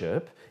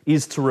worship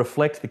is to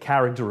reflect the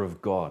character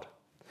of God.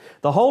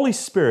 The Holy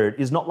Spirit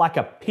is not like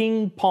a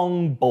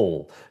ping-pong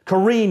ball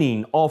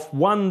careening off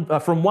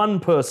from one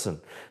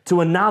person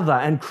to another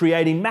and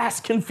creating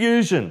mass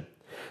confusion.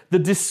 The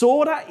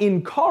disorder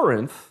in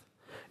Corinth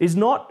is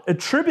not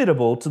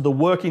attributable to the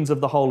workings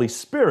of the Holy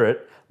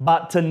Spirit,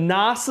 but to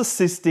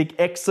narcissistic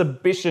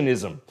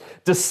exhibitionism,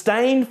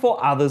 disdain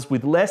for others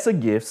with lesser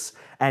gifts,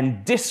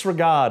 and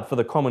disregard for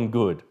the common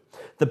good.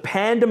 The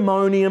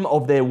pandemonium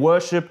of their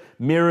worship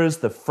mirrors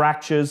the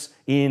fractures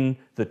in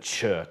the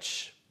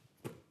church.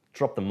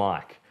 Drop the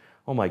mic.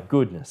 Oh my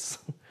goodness.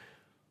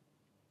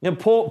 You know,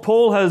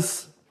 Paul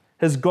has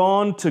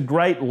gone to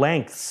great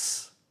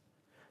lengths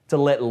to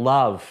let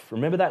love,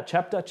 remember that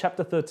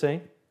chapter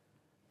 13?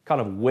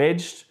 Kind of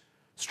wedged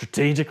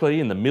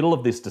strategically in the middle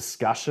of this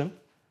discussion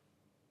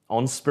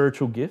on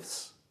spiritual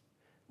gifts.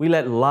 We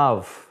let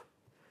love,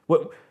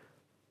 not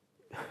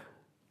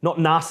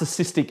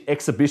narcissistic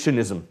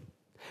exhibitionism,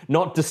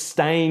 not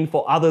disdain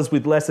for others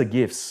with lesser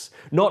gifts,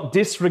 not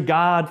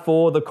disregard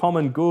for the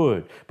common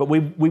good, but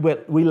we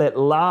let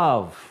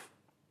love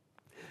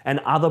and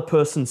other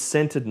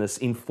person-centeredness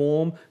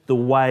inform the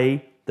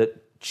way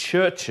that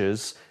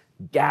churches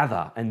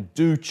gather and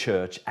do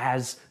church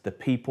as the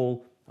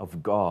people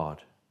of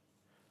God.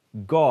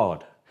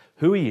 God,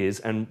 who he is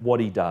and what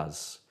he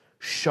does,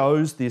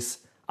 shows this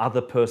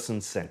other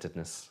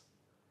person-centeredness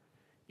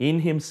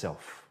in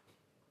himself,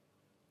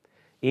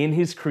 in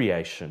his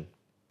creation,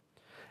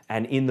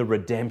 and in the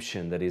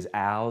redemption that is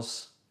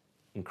ours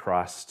in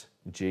Christ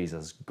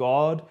Jesus.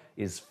 God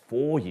is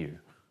for you.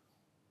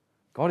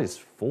 God is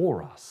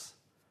for us.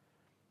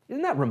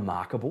 Isn't that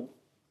remarkable?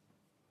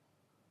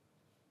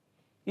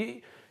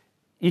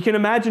 You can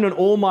imagine an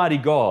almighty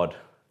God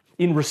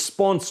in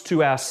response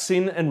to our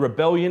sin and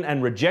rebellion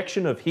and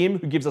rejection of him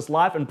who gives us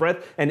life and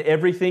breath and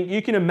everything.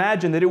 You can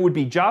imagine that it would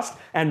be just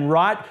and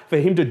right for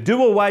him to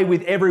do away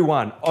with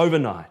everyone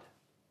overnight.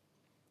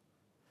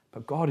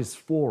 But God is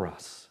for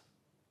us.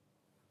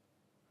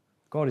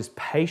 God is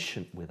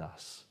patient with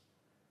us.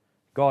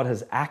 God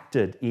has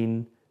acted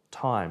in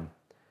time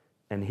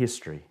and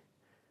history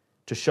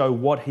to show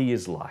what he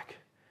is like,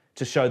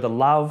 to show the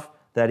love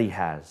that he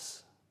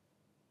has.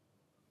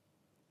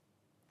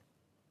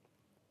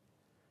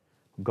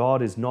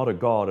 God is not a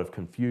God of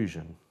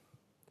confusion,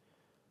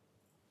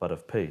 but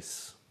of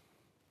peace.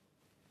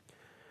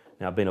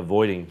 Now, I've been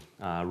avoiding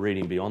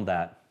reading beyond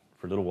that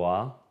for a little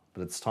while,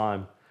 but it's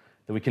time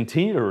that we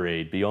continue to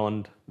read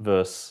beyond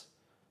verse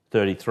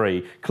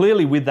 33,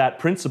 clearly with that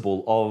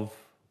principle of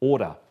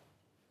order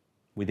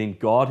within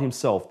God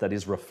himself that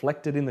is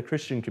reflected in the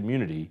Christian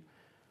community.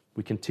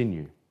 We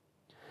continue.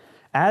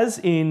 As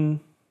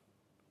in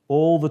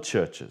all the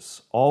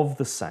churches of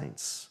the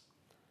saints,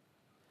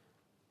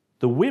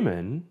 the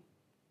women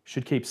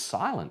should keep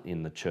silent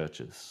in the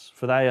churches,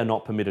 for they are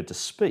not permitted to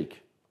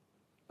speak,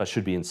 but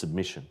should be in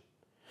submission.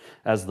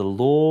 As the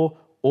law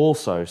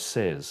also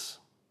says,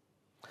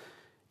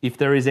 if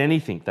there is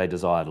anything they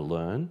desire to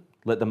learn,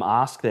 let them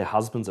ask their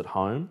husbands at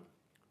home,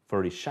 for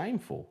it is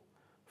shameful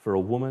for a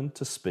woman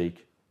to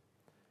speak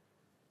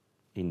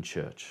in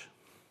church.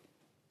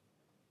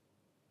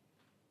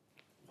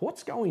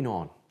 What's going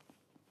on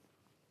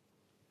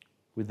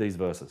with these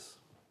verses?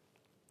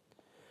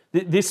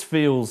 This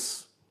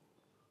feels,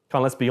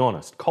 let's be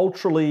honest,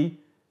 culturally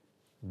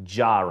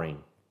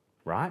jarring,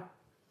 right?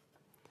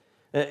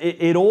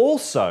 It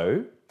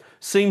also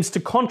seems to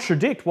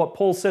contradict what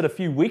Paul said a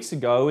few weeks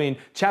ago in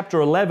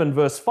chapter 11,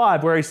 verse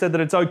 5, where he said that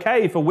it's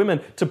okay for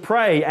women to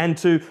pray and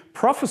to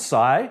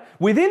prophesy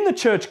within the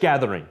church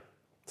gathering.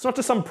 It's not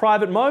just some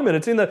private moment,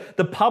 it's in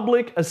the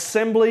public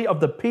assembly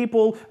of the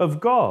people of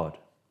God.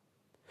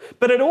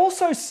 But it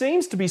also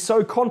seems to be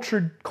so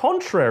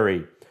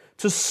contrary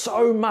to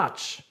so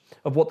much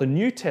of what the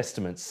New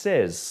Testament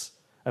says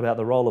about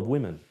the role of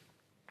women.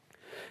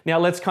 Now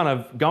let's kind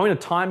of go in a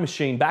time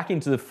machine back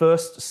into the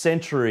first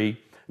century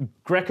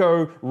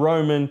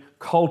Greco-Roman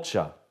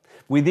culture.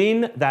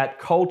 Within that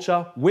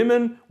culture,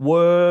 women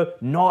were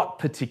not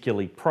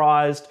particularly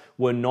prized,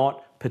 were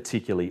not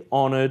particularly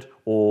honoured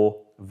or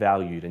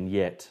valued. And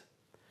yet,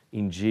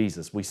 in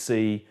Jesus, we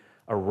see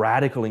a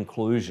radical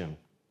inclusion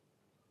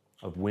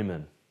of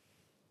women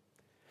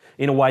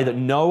in a way that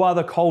no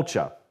other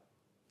culture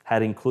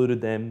had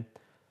included them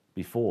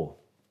before.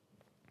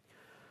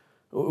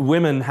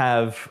 Women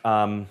have,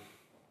 I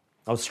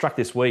was struck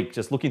this week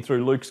just looking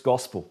through Luke's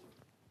gospel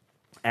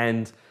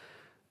and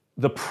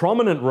the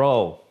prominent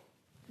role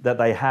that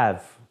they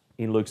have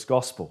in Luke's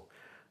gospel.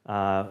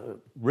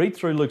 Read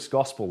through Luke's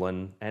gospel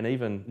and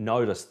even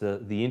notice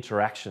the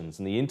interactions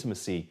and the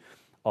intimacy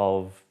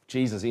of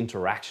Jesus'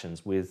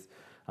 interactions with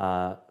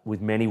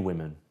many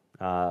women.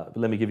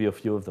 Let me give you a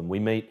few of them. We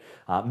meet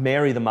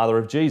Mary, the mother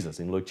of Jesus,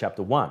 in Luke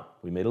chapter 1.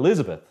 We meet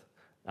Elizabeth,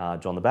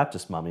 John the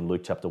Baptist's mum, in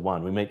Luke chapter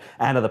 1. We meet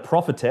Anna the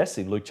prophetess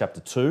in Luke chapter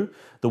 2,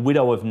 the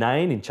widow of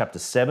Nain in chapter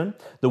 7,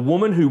 the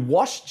woman who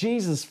washed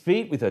Jesus'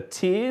 feet with her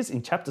tears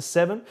in chapter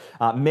 7,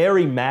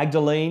 Mary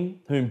Magdalene,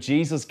 whom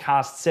Jesus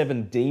cast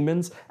 7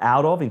 demons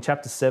out of in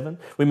chapter 7.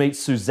 We meet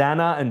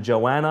Susanna and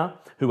Joanna,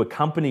 who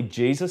accompanied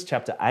Jesus,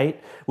 chapter 8.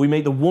 We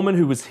meet the woman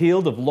who was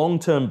healed of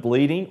long-term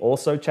bleeding,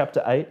 also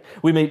chapter 8.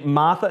 We meet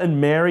Martha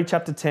and Mary,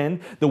 chapter 10.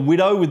 The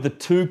widow with the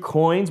 2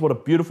 coins, what a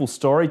beautiful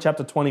story,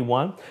 chapter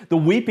 21. The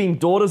weeping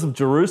daughters of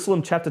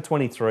Jerusalem, chapter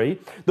 23.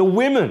 The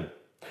women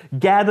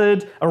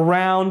gathered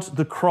around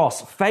the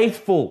cross,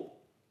 faithful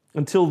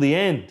until the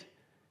end,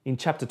 in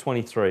chapter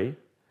 23.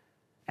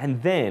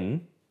 And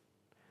then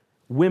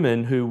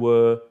women who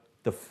were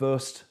the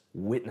first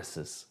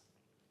witnesses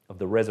of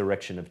the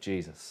resurrection of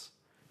Jesus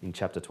in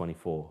chapter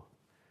 24.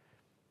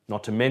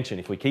 Not to mention,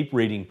 if we keep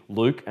reading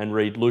Luke and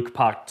read Luke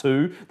part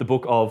 2, the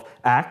book of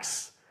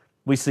Acts,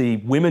 we see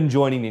women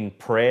joining in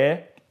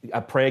prayer,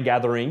 a prayer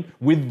gathering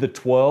with the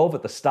 12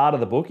 at the start of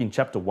the book in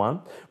chapter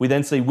 1. We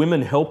then see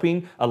women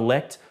helping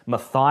elect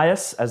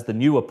Matthias as the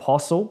new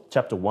apostle,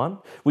 chapter 1.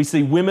 We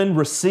see women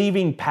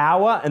receiving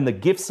power and the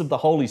gifts of the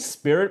Holy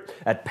Spirit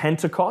at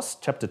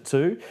Pentecost, chapter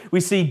 2. We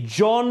see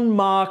John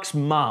Mark's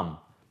mum,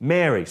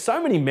 Mary,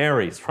 so many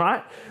Marys,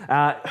 right?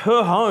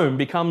 Her home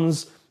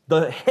becomes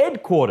the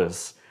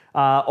headquarters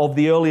of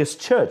the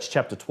earliest church,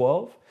 chapter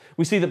 12.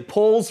 We see that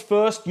Paul's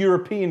first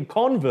European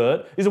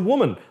convert is a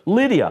woman,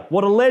 Lydia.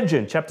 What a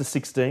legend, chapter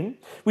 16.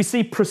 We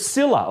see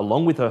Priscilla,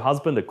 along with her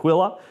husband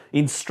Aquila,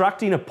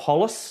 instructing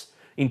Apollos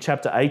in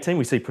chapter 18.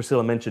 We see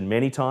Priscilla mentioned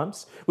many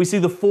times. We see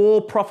the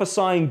 4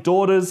 prophesying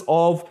daughters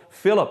of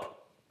Philip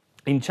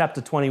in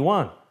chapter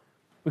 21.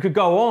 We could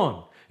go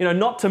on.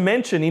 Not to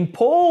mention in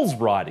Paul's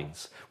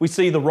writings, we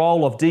see the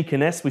role of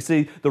deaconess. We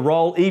see the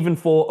role even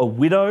for a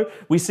widow.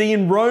 We see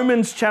in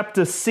Romans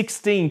chapter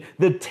 16,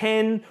 the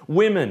 10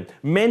 women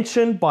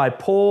mentioned by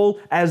Paul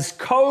as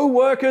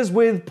co-workers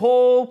with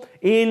Paul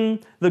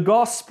in the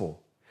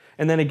gospel.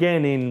 And then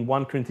again in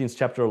 1 Corinthians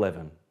chapter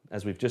 11,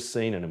 as we've just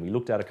seen and we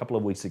looked at a couple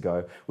of weeks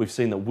ago, we've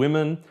seen that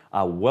women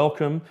are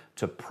welcome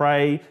to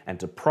pray and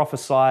to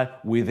prophesy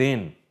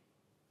within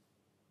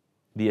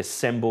the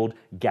assembled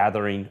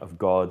gathering of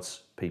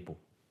God's people.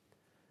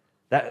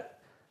 That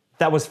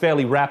was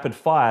fairly rapid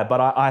fire,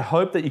 but I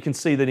hope that you can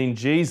see that in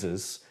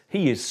Jesus,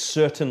 he is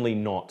certainly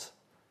not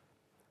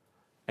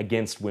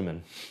against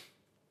women,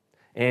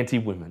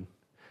 anti-women.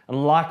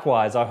 And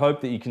likewise, I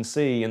hope that you can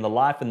see in the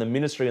life and the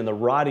ministry and the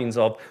writings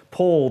of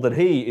Paul that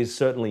he is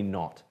certainly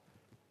not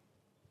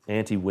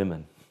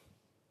anti-women.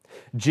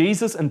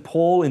 Jesus and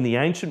Paul in the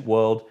ancient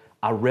world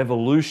are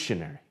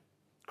revolutionary.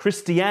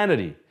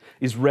 Christianity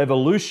is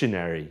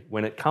revolutionary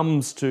when it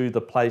comes to the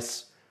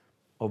place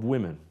of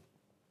women.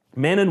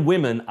 Men and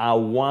women are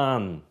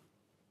one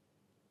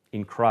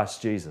in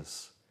Christ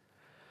Jesus.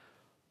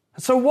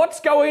 So what's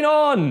going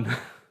on?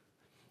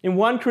 In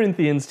 1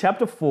 Corinthians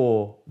chapter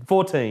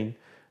 14,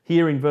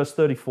 here in verse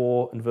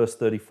 34 and verse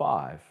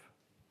 35.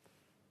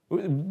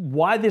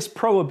 Why this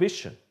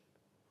prohibition?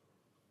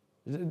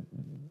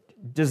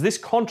 Does this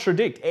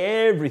contradict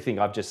everything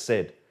I've just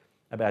said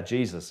about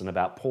Jesus and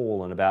about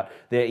Paul and about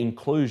their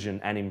inclusion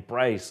and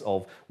embrace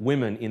of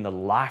women in the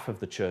life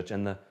of the church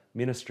and the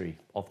ministry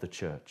of the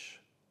church?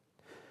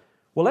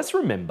 Well, let's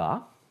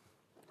remember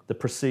the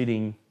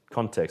preceding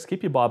context.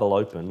 Keep your Bible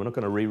open. We're not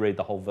going to reread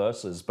the whole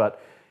verses,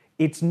 but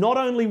it's not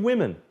only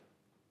women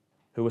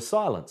who are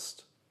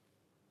silenced.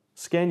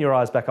 Scan your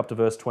eyes back up to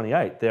verse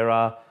 28. There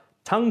are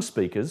tongue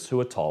speakers who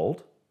are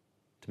told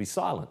to be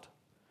silent.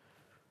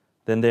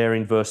 Then there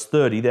in verse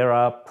 30, there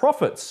are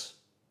prophets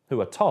who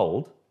are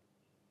told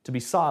to be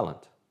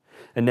silent.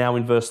 And now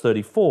in verse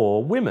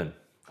 34, women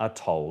are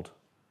told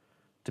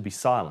to be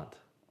silent.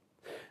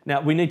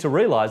 Now we need to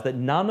realize that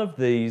none of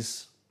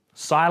these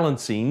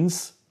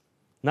silencings,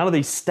 none of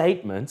these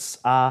statements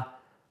are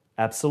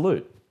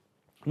absolute.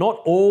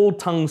 Not all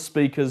tongue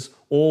speakers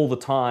all the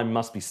time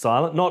must be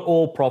silent. Not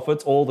all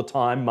prophets all the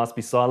time must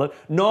be silent.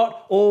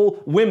 Not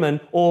all women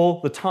all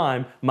the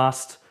time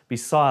must be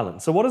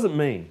silent. So what does it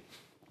mean?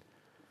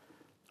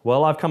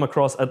 Well, I've come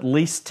across at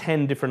least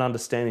 10 different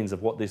understandings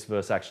of what this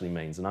verse actually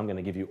means, and I'm going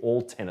to give you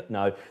all 10.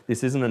 No,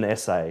 this isn't an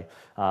essay.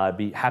 I'd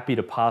be happy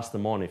to pass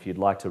them on if you'd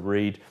like to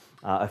read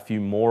a few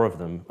more of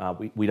them.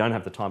 We don't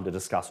have the time to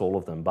discuss all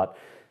of them, but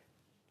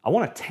I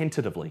want to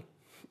tentatively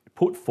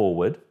put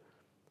forward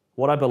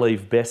what I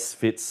believe best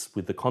fits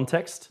with the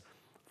context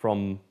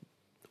from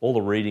all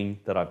the reading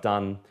that I've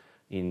done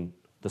in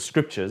the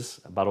scriptures,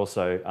 but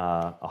also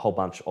a whole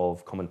bunch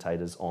of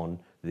commentators on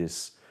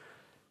this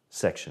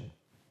section.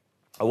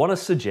 I want to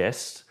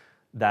suggest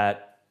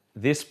that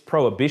this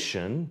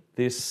prohibition,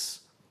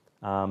 this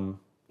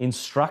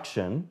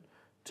instruction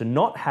to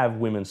not have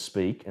women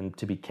speak and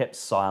to be kept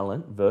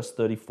silent, verse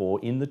 34,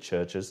 in the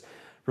churches,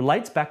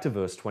 relates back to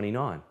verse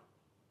 29.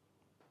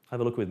 Have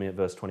a look with me at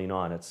verse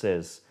 29. It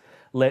says,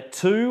 "Let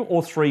 2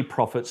 or 3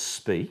 prophets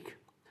speak,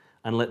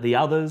 and let the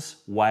others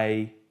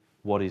weigh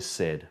what is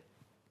said."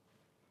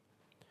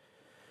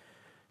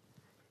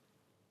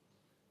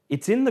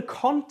 It's in the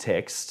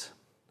context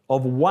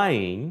of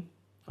weighing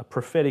a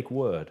prophetic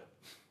word.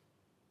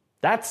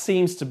 That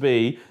seems to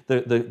be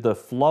the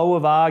flow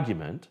of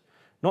argument,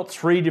 not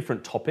 3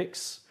 different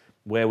topics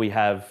where we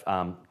have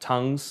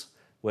tongues,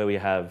 where we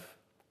have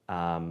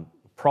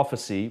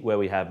prophecy, where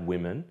we have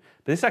women.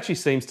 But this actually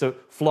seems to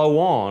flow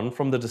on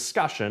from the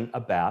discussion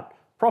about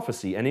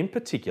prophecy, and in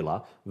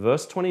particular,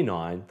 verse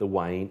 29, the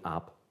weighing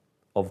up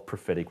of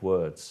prophetic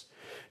words.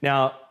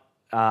 Now,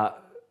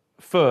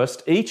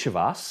 first, each of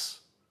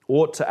us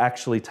ought to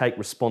actually take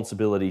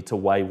responsibility to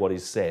weigh what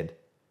is said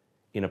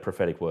in a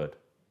prophetic word.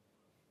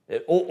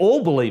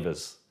 All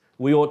believers,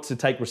 we ought to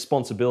take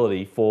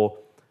responsibility for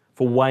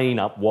weighing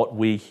up what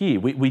we hear.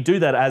 We do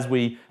that as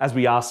we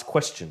ask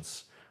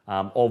questions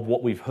of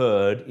what we've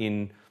heard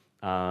in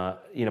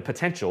a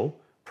potential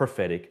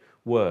prophetic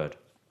word.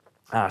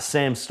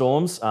 Sam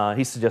Storms,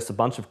 he suggests a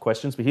bunch of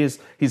questions, but here's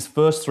his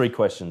first 3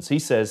 questions. He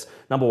says,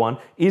 number 1,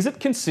 is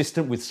it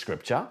consistent with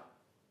Scripture?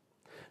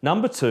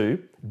 Number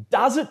 2,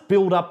 does it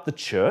build up the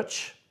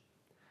church?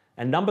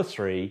 And number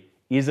 3,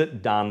 is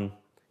it done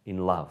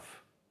in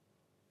love?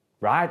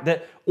 Right?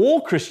 That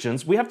all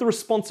Christians, we have the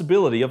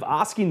responsibility of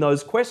asking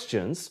those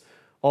questions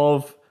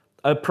of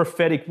a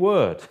prophetic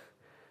word.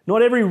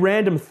 Not every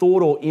random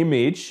thought or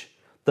image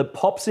that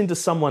pops into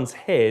someone's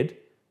head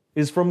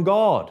is from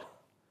God.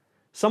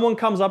 Someone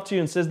comes up to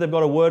you and says they've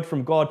got a word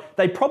from God.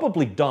 They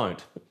probably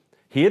don't.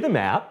 Hear them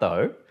out,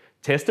 though.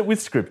 Test it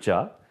with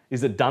Scripture.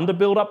 Is it done to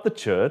build up the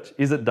church?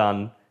 Is it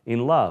done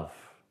in love?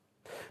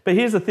 But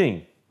here's the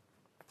thing.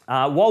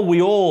 While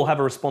we all have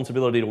a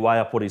responsibility to weigh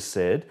up what is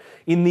said,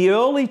 in the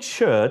early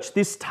church,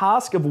 this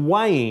task of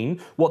weighing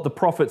what the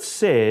prophet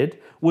said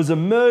was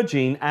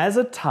emerging as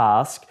a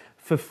task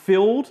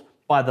fulfilled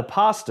by the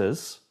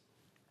pastors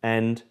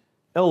and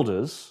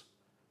elders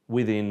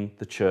within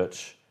the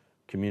church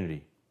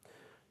community.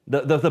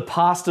 The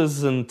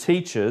pastors and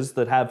teachers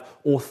that have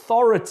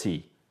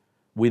authority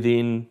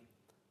within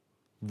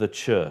the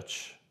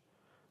church.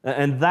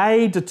 And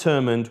they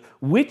determined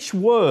which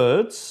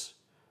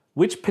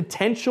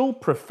potential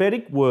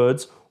prophetic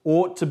words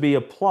ought to be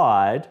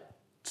applied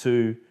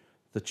to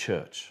the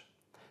church.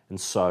 And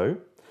so,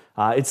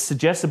 it's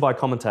suggested by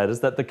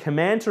commentators that the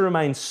command to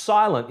remain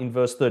silent in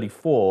verse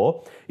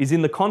 34 is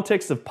in the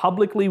context of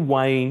publicly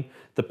weighing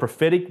the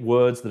prophetic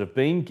words that have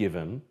been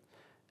given,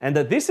 and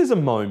that this is a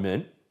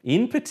moment,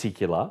 in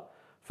particular,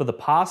 for the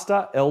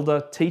pastor,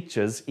 elder,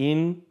 teachers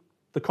in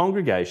the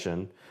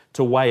congregation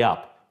to weigh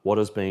up what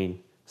has been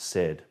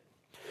said.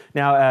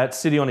 Now, at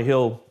City on a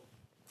Hill,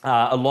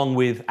 along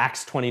with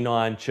Acts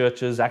 29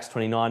 churches. Acts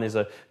 29 is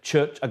a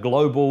church, a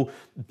global,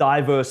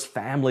 diverse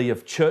family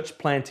of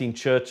church-planting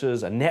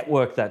churches, a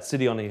network that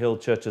City on a Hill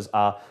churches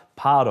are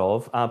part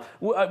of.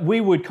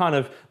 We would kind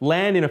of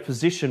land in a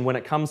position when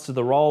it comes to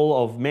the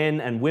role of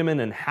men and women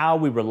and how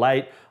we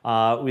relate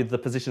with the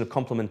position of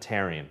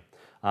complementarian.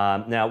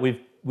 Now,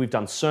 we've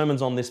done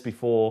sermons on this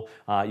before.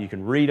 You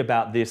can read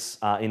about this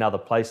in other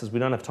places. We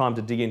don't have time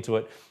to dig into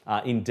it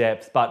in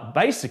depth. But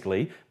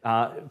basically,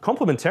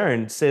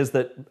 complementarian says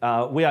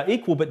that we are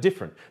equal but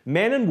different.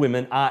 Men and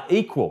women are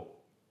equal.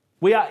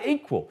 We are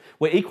equal.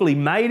 We're equally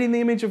made in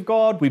the image of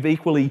God. We've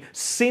equally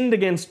sinned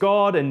against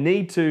God and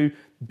need to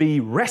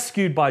be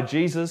rescued by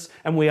Jesus.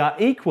 And we are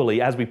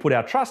equally, as we put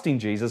our trust in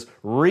Jesus,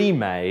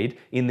 remade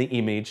in the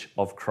image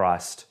of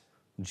Christ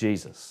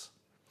Jesus.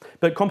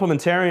 But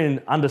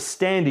complementarian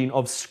understanding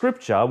of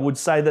Scripture would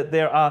say that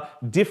there are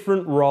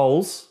different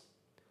roles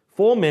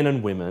for men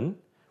and women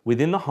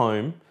within the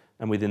home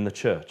and within the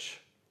church.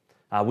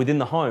 Within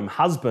the home,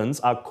 husbands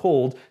are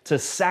called to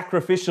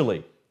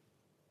sacrificially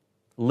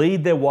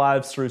lead their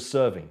wives through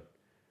serving.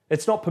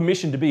 It's not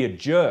permission to be a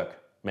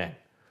jerk, man.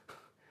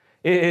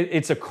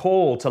 It's a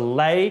call to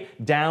lay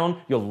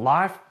down your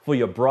life for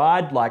your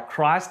bride like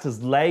Christ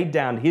has laid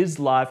down his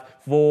life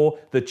for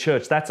the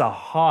church. That's a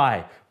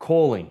high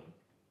calling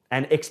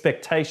and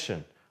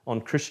expectation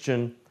on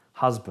Christian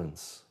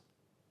husbands.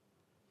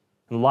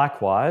 And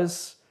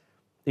likewise,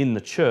 in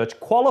the church,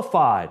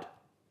 qualified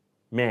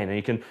men. And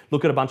you can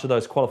look at a bunch of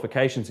those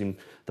qualifications in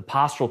the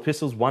pastoral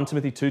epistles, 1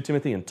 Timothy, 2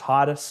 Timothy, and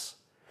Titus.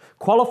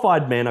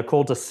 Qualified men are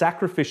called to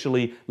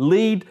sacrificially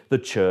lead the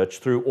church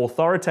through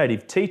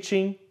authoritative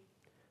teaching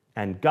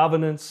and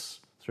governance,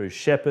 through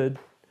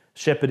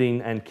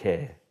shepherding and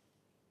care.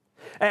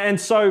 And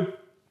so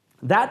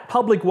that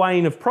public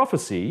weighing of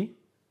prophecy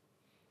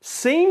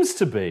seems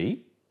to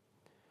be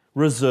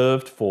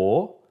reserved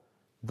for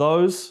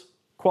those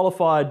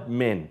qualified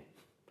men,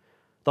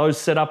 those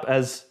set up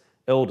as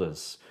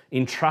elders,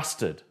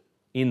 entrusted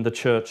in the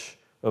church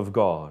of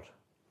God.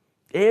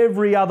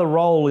 Every other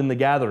role in the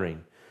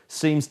gathering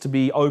seems to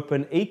be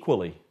open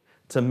equally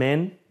to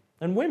men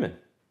and women.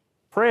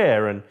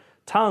 Prayer and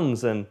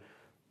tongues and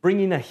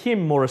bringing a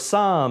hymn or a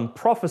psalm,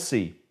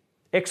 prophecy,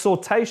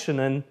 exhortation,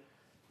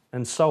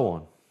 and so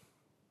on.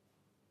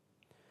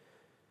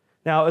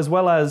 Now, as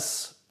well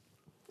as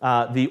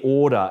the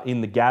order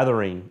in the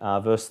gathering,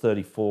 verse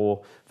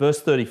 34,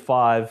 verse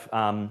 35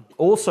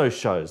 also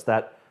shows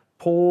that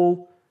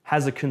Paul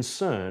has a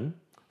concern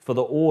for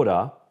the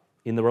order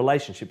in the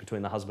relationship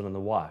between the husband and the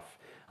wife.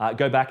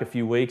 Go back a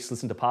few weeks,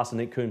 listen to Pastor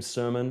Nick Coombs'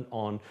 sermon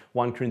on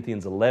 1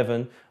 Corinthians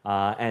 11,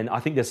 and I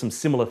think there's some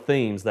similar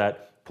themes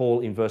that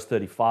Paul in verse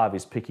 35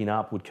 is picking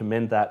up. Would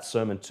commend that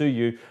sermon to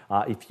you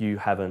if you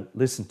haven't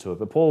listened to it.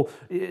 But Paul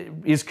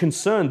is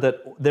concerned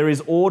that there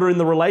is order in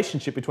the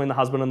relationship between the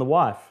husband and the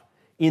wife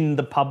in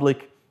the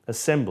public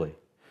assembly.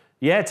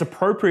 Yeah, it's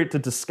appropriate to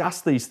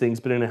discuss these things,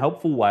 but in a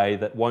helpful way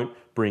that won't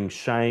bring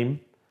shame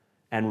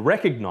and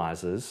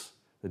recognizes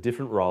the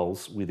different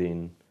roles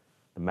within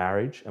the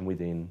marriage and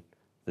within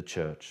the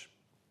church.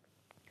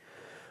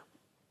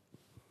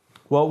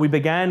 Well, we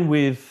began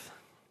with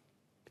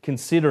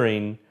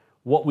considering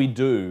what we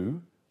do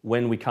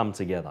when we come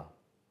together.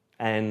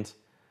 And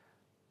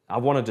I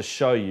wanted to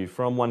show you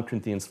from 1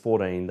 Corinthians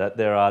 14 that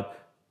there are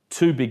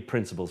two big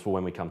principles for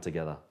when we come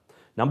together.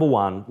 Number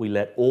one, we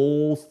let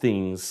all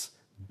things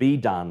be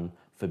done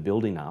for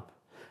building up.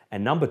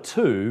 And number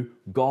two,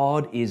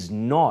 God is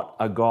not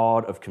a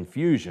God of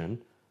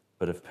confusion,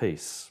 but of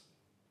peace.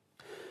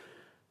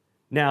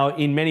 Now,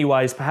 in many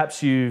ways,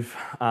 perhaps you've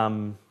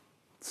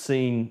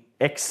seen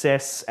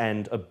excess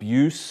and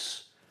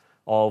abuse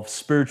of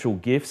spiritual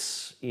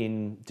gifts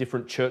in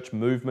different church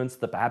movements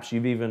that perhaps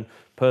you've even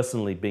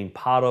personally been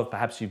part of.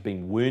 Perhaps you've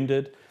been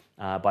wounded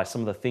by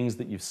some of the things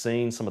that you've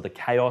seen, some of the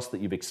chaos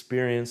that you've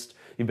experienced.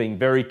 You've been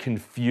very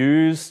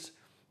confused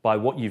by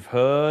what you've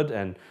heard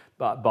and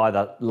by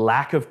the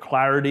lack of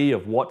clarity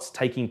of what's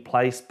taking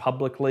place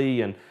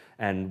publicly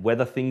and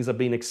whether things are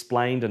being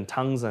explained in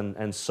tongues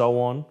and so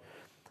on.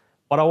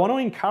 But I want to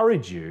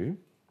encourage you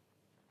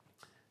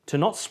to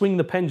not swing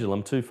the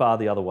pendulum too far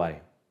the other way.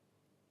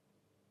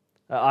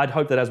 I'd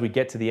hope that as we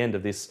get to the end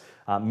of this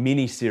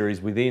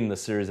mini-series within the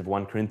series of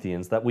 1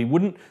 Corinthians, that we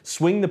wouldn't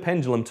swing the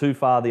pendulum too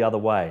far the other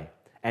way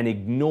and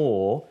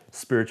ignore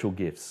spiritual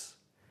gifts.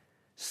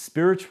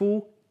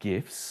 Spiritual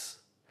gifts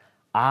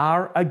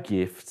are a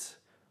gift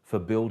for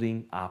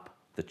building up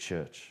the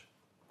church,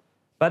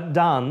 but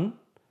done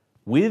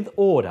with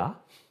order,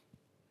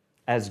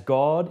 as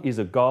God is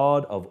a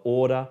God of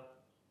order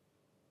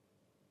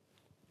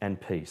and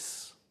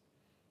peace.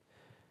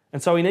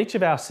 And so in each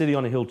of our City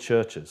on a Hill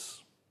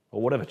churches,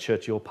 or whatever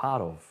church you're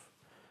part of,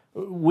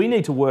 we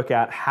need to work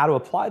out how to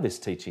apply this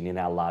teaching in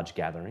our large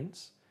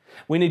gatherings.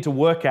 We need to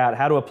work out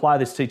how to apply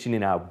this teaching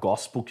in our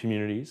gospel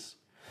communities,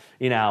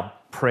 in our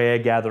prayer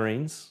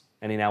gatherings,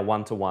 and in our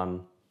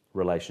one-to-one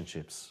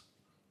relationships.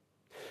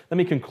 Let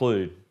me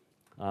conclude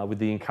with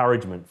the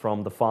encouragement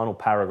from the final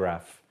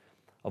paragraph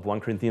of 1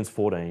 Corinthians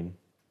 14,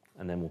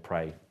 and then we'll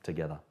pray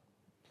together.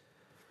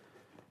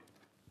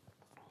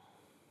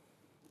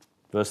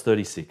 Verse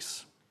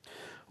 36.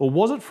 Or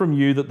was it from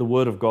you that the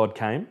word of God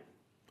came?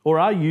 Or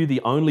are you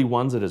the only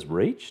ones it has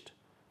reached?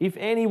 If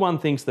anyone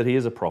thinks that he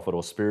is a prophet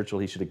or spiritual,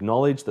 he should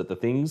acknowledge that the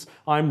things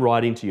I am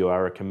writing to you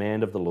are a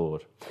command of the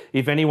Lord.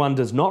 If anyone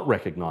does not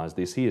recognize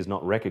this, he is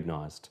not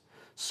recognized.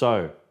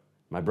 So,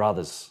 my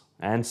brothers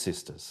and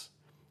sisters,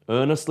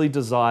 earnestly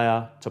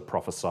desire to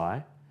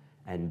prophesy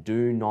and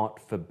do not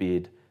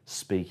forbid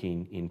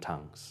speaking in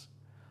tongues.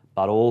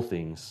 But all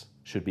things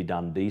should be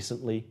done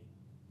decently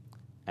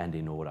and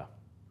in order.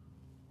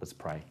 Let's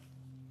pray.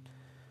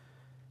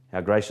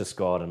 Our gracious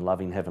God and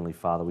loving Heavenly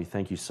Father, we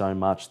thank you so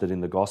much that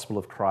in the gospel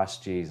of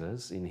Christ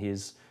Jesus, in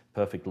his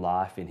perfect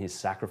life, in his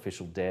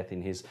sacrificial death,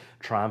 in his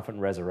triumphant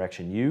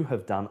resurrection, you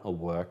have done a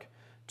work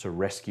to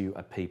rescue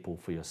a people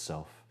for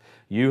yourself.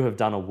 You have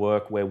done a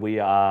work where we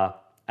are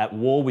at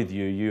war with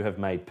you. You have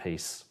made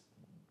peace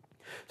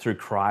through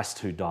Christ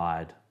who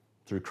died,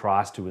 through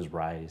Christ who was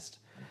raised.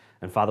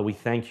 And Father, we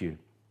thank you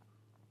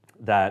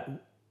that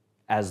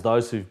as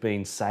those who've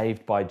been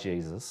saved by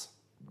Jesus,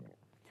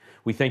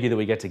 we thank you that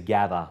we get to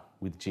gather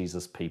with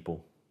Jesus'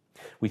 people.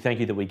 We thank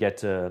you that we get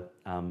to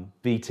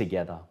be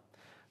together.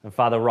 And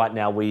Father, right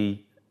now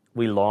we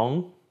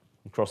long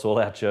across all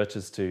our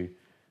churches to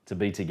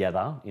be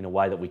together in a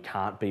way that we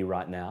can't be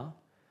right now.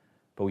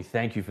 But we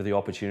thank you for the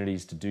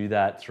opportunities to do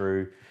that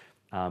through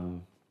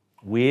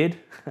weird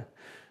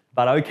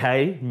but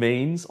okay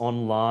means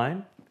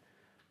online.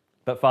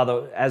 But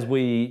Father, as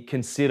we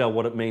consider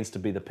what it means to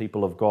be the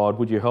people of God,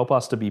 would you help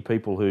us to be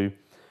people who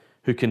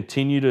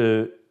continue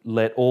to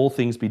let all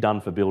things be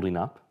done for building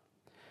up,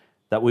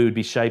 that we would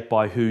be shaped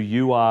by who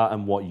you are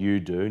and what you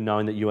do,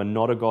 knowing that you are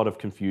not a God of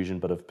confusion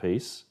but of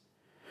peace.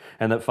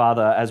 And that,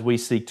 Father, as we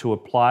seek to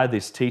apply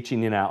this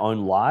teaching in our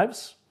own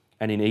lives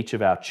and in each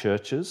of our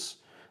churches,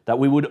 that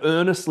we would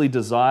earnestly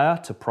desire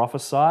to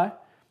prophesy,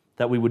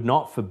 that we would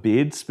not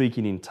forbid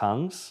speaking in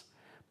tongues,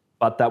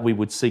 but that we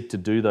would seek to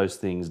do those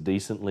things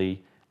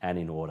decently and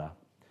in order.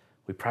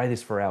 We pray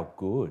this for our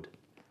good.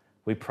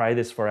 We pray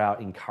this for our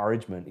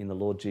encouragement in the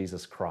Lord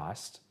Jesus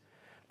Christ.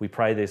 We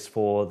pray this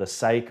for the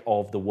sake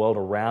of the world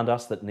around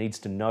us that needs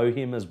to know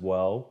him as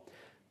well,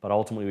 but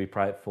ultimately we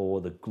pray it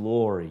for the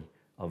glory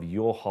of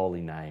your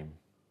holy name.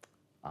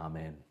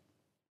 Amen.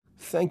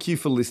 Thank you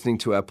for listening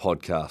to our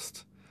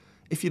podcast.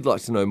 If you'd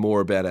like to know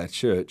more about our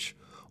church,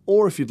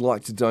 or if you'd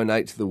like to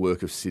donate to the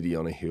work of City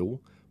on a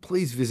Hill,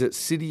 please visit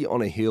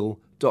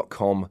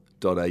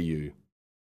cityonahill.com.au.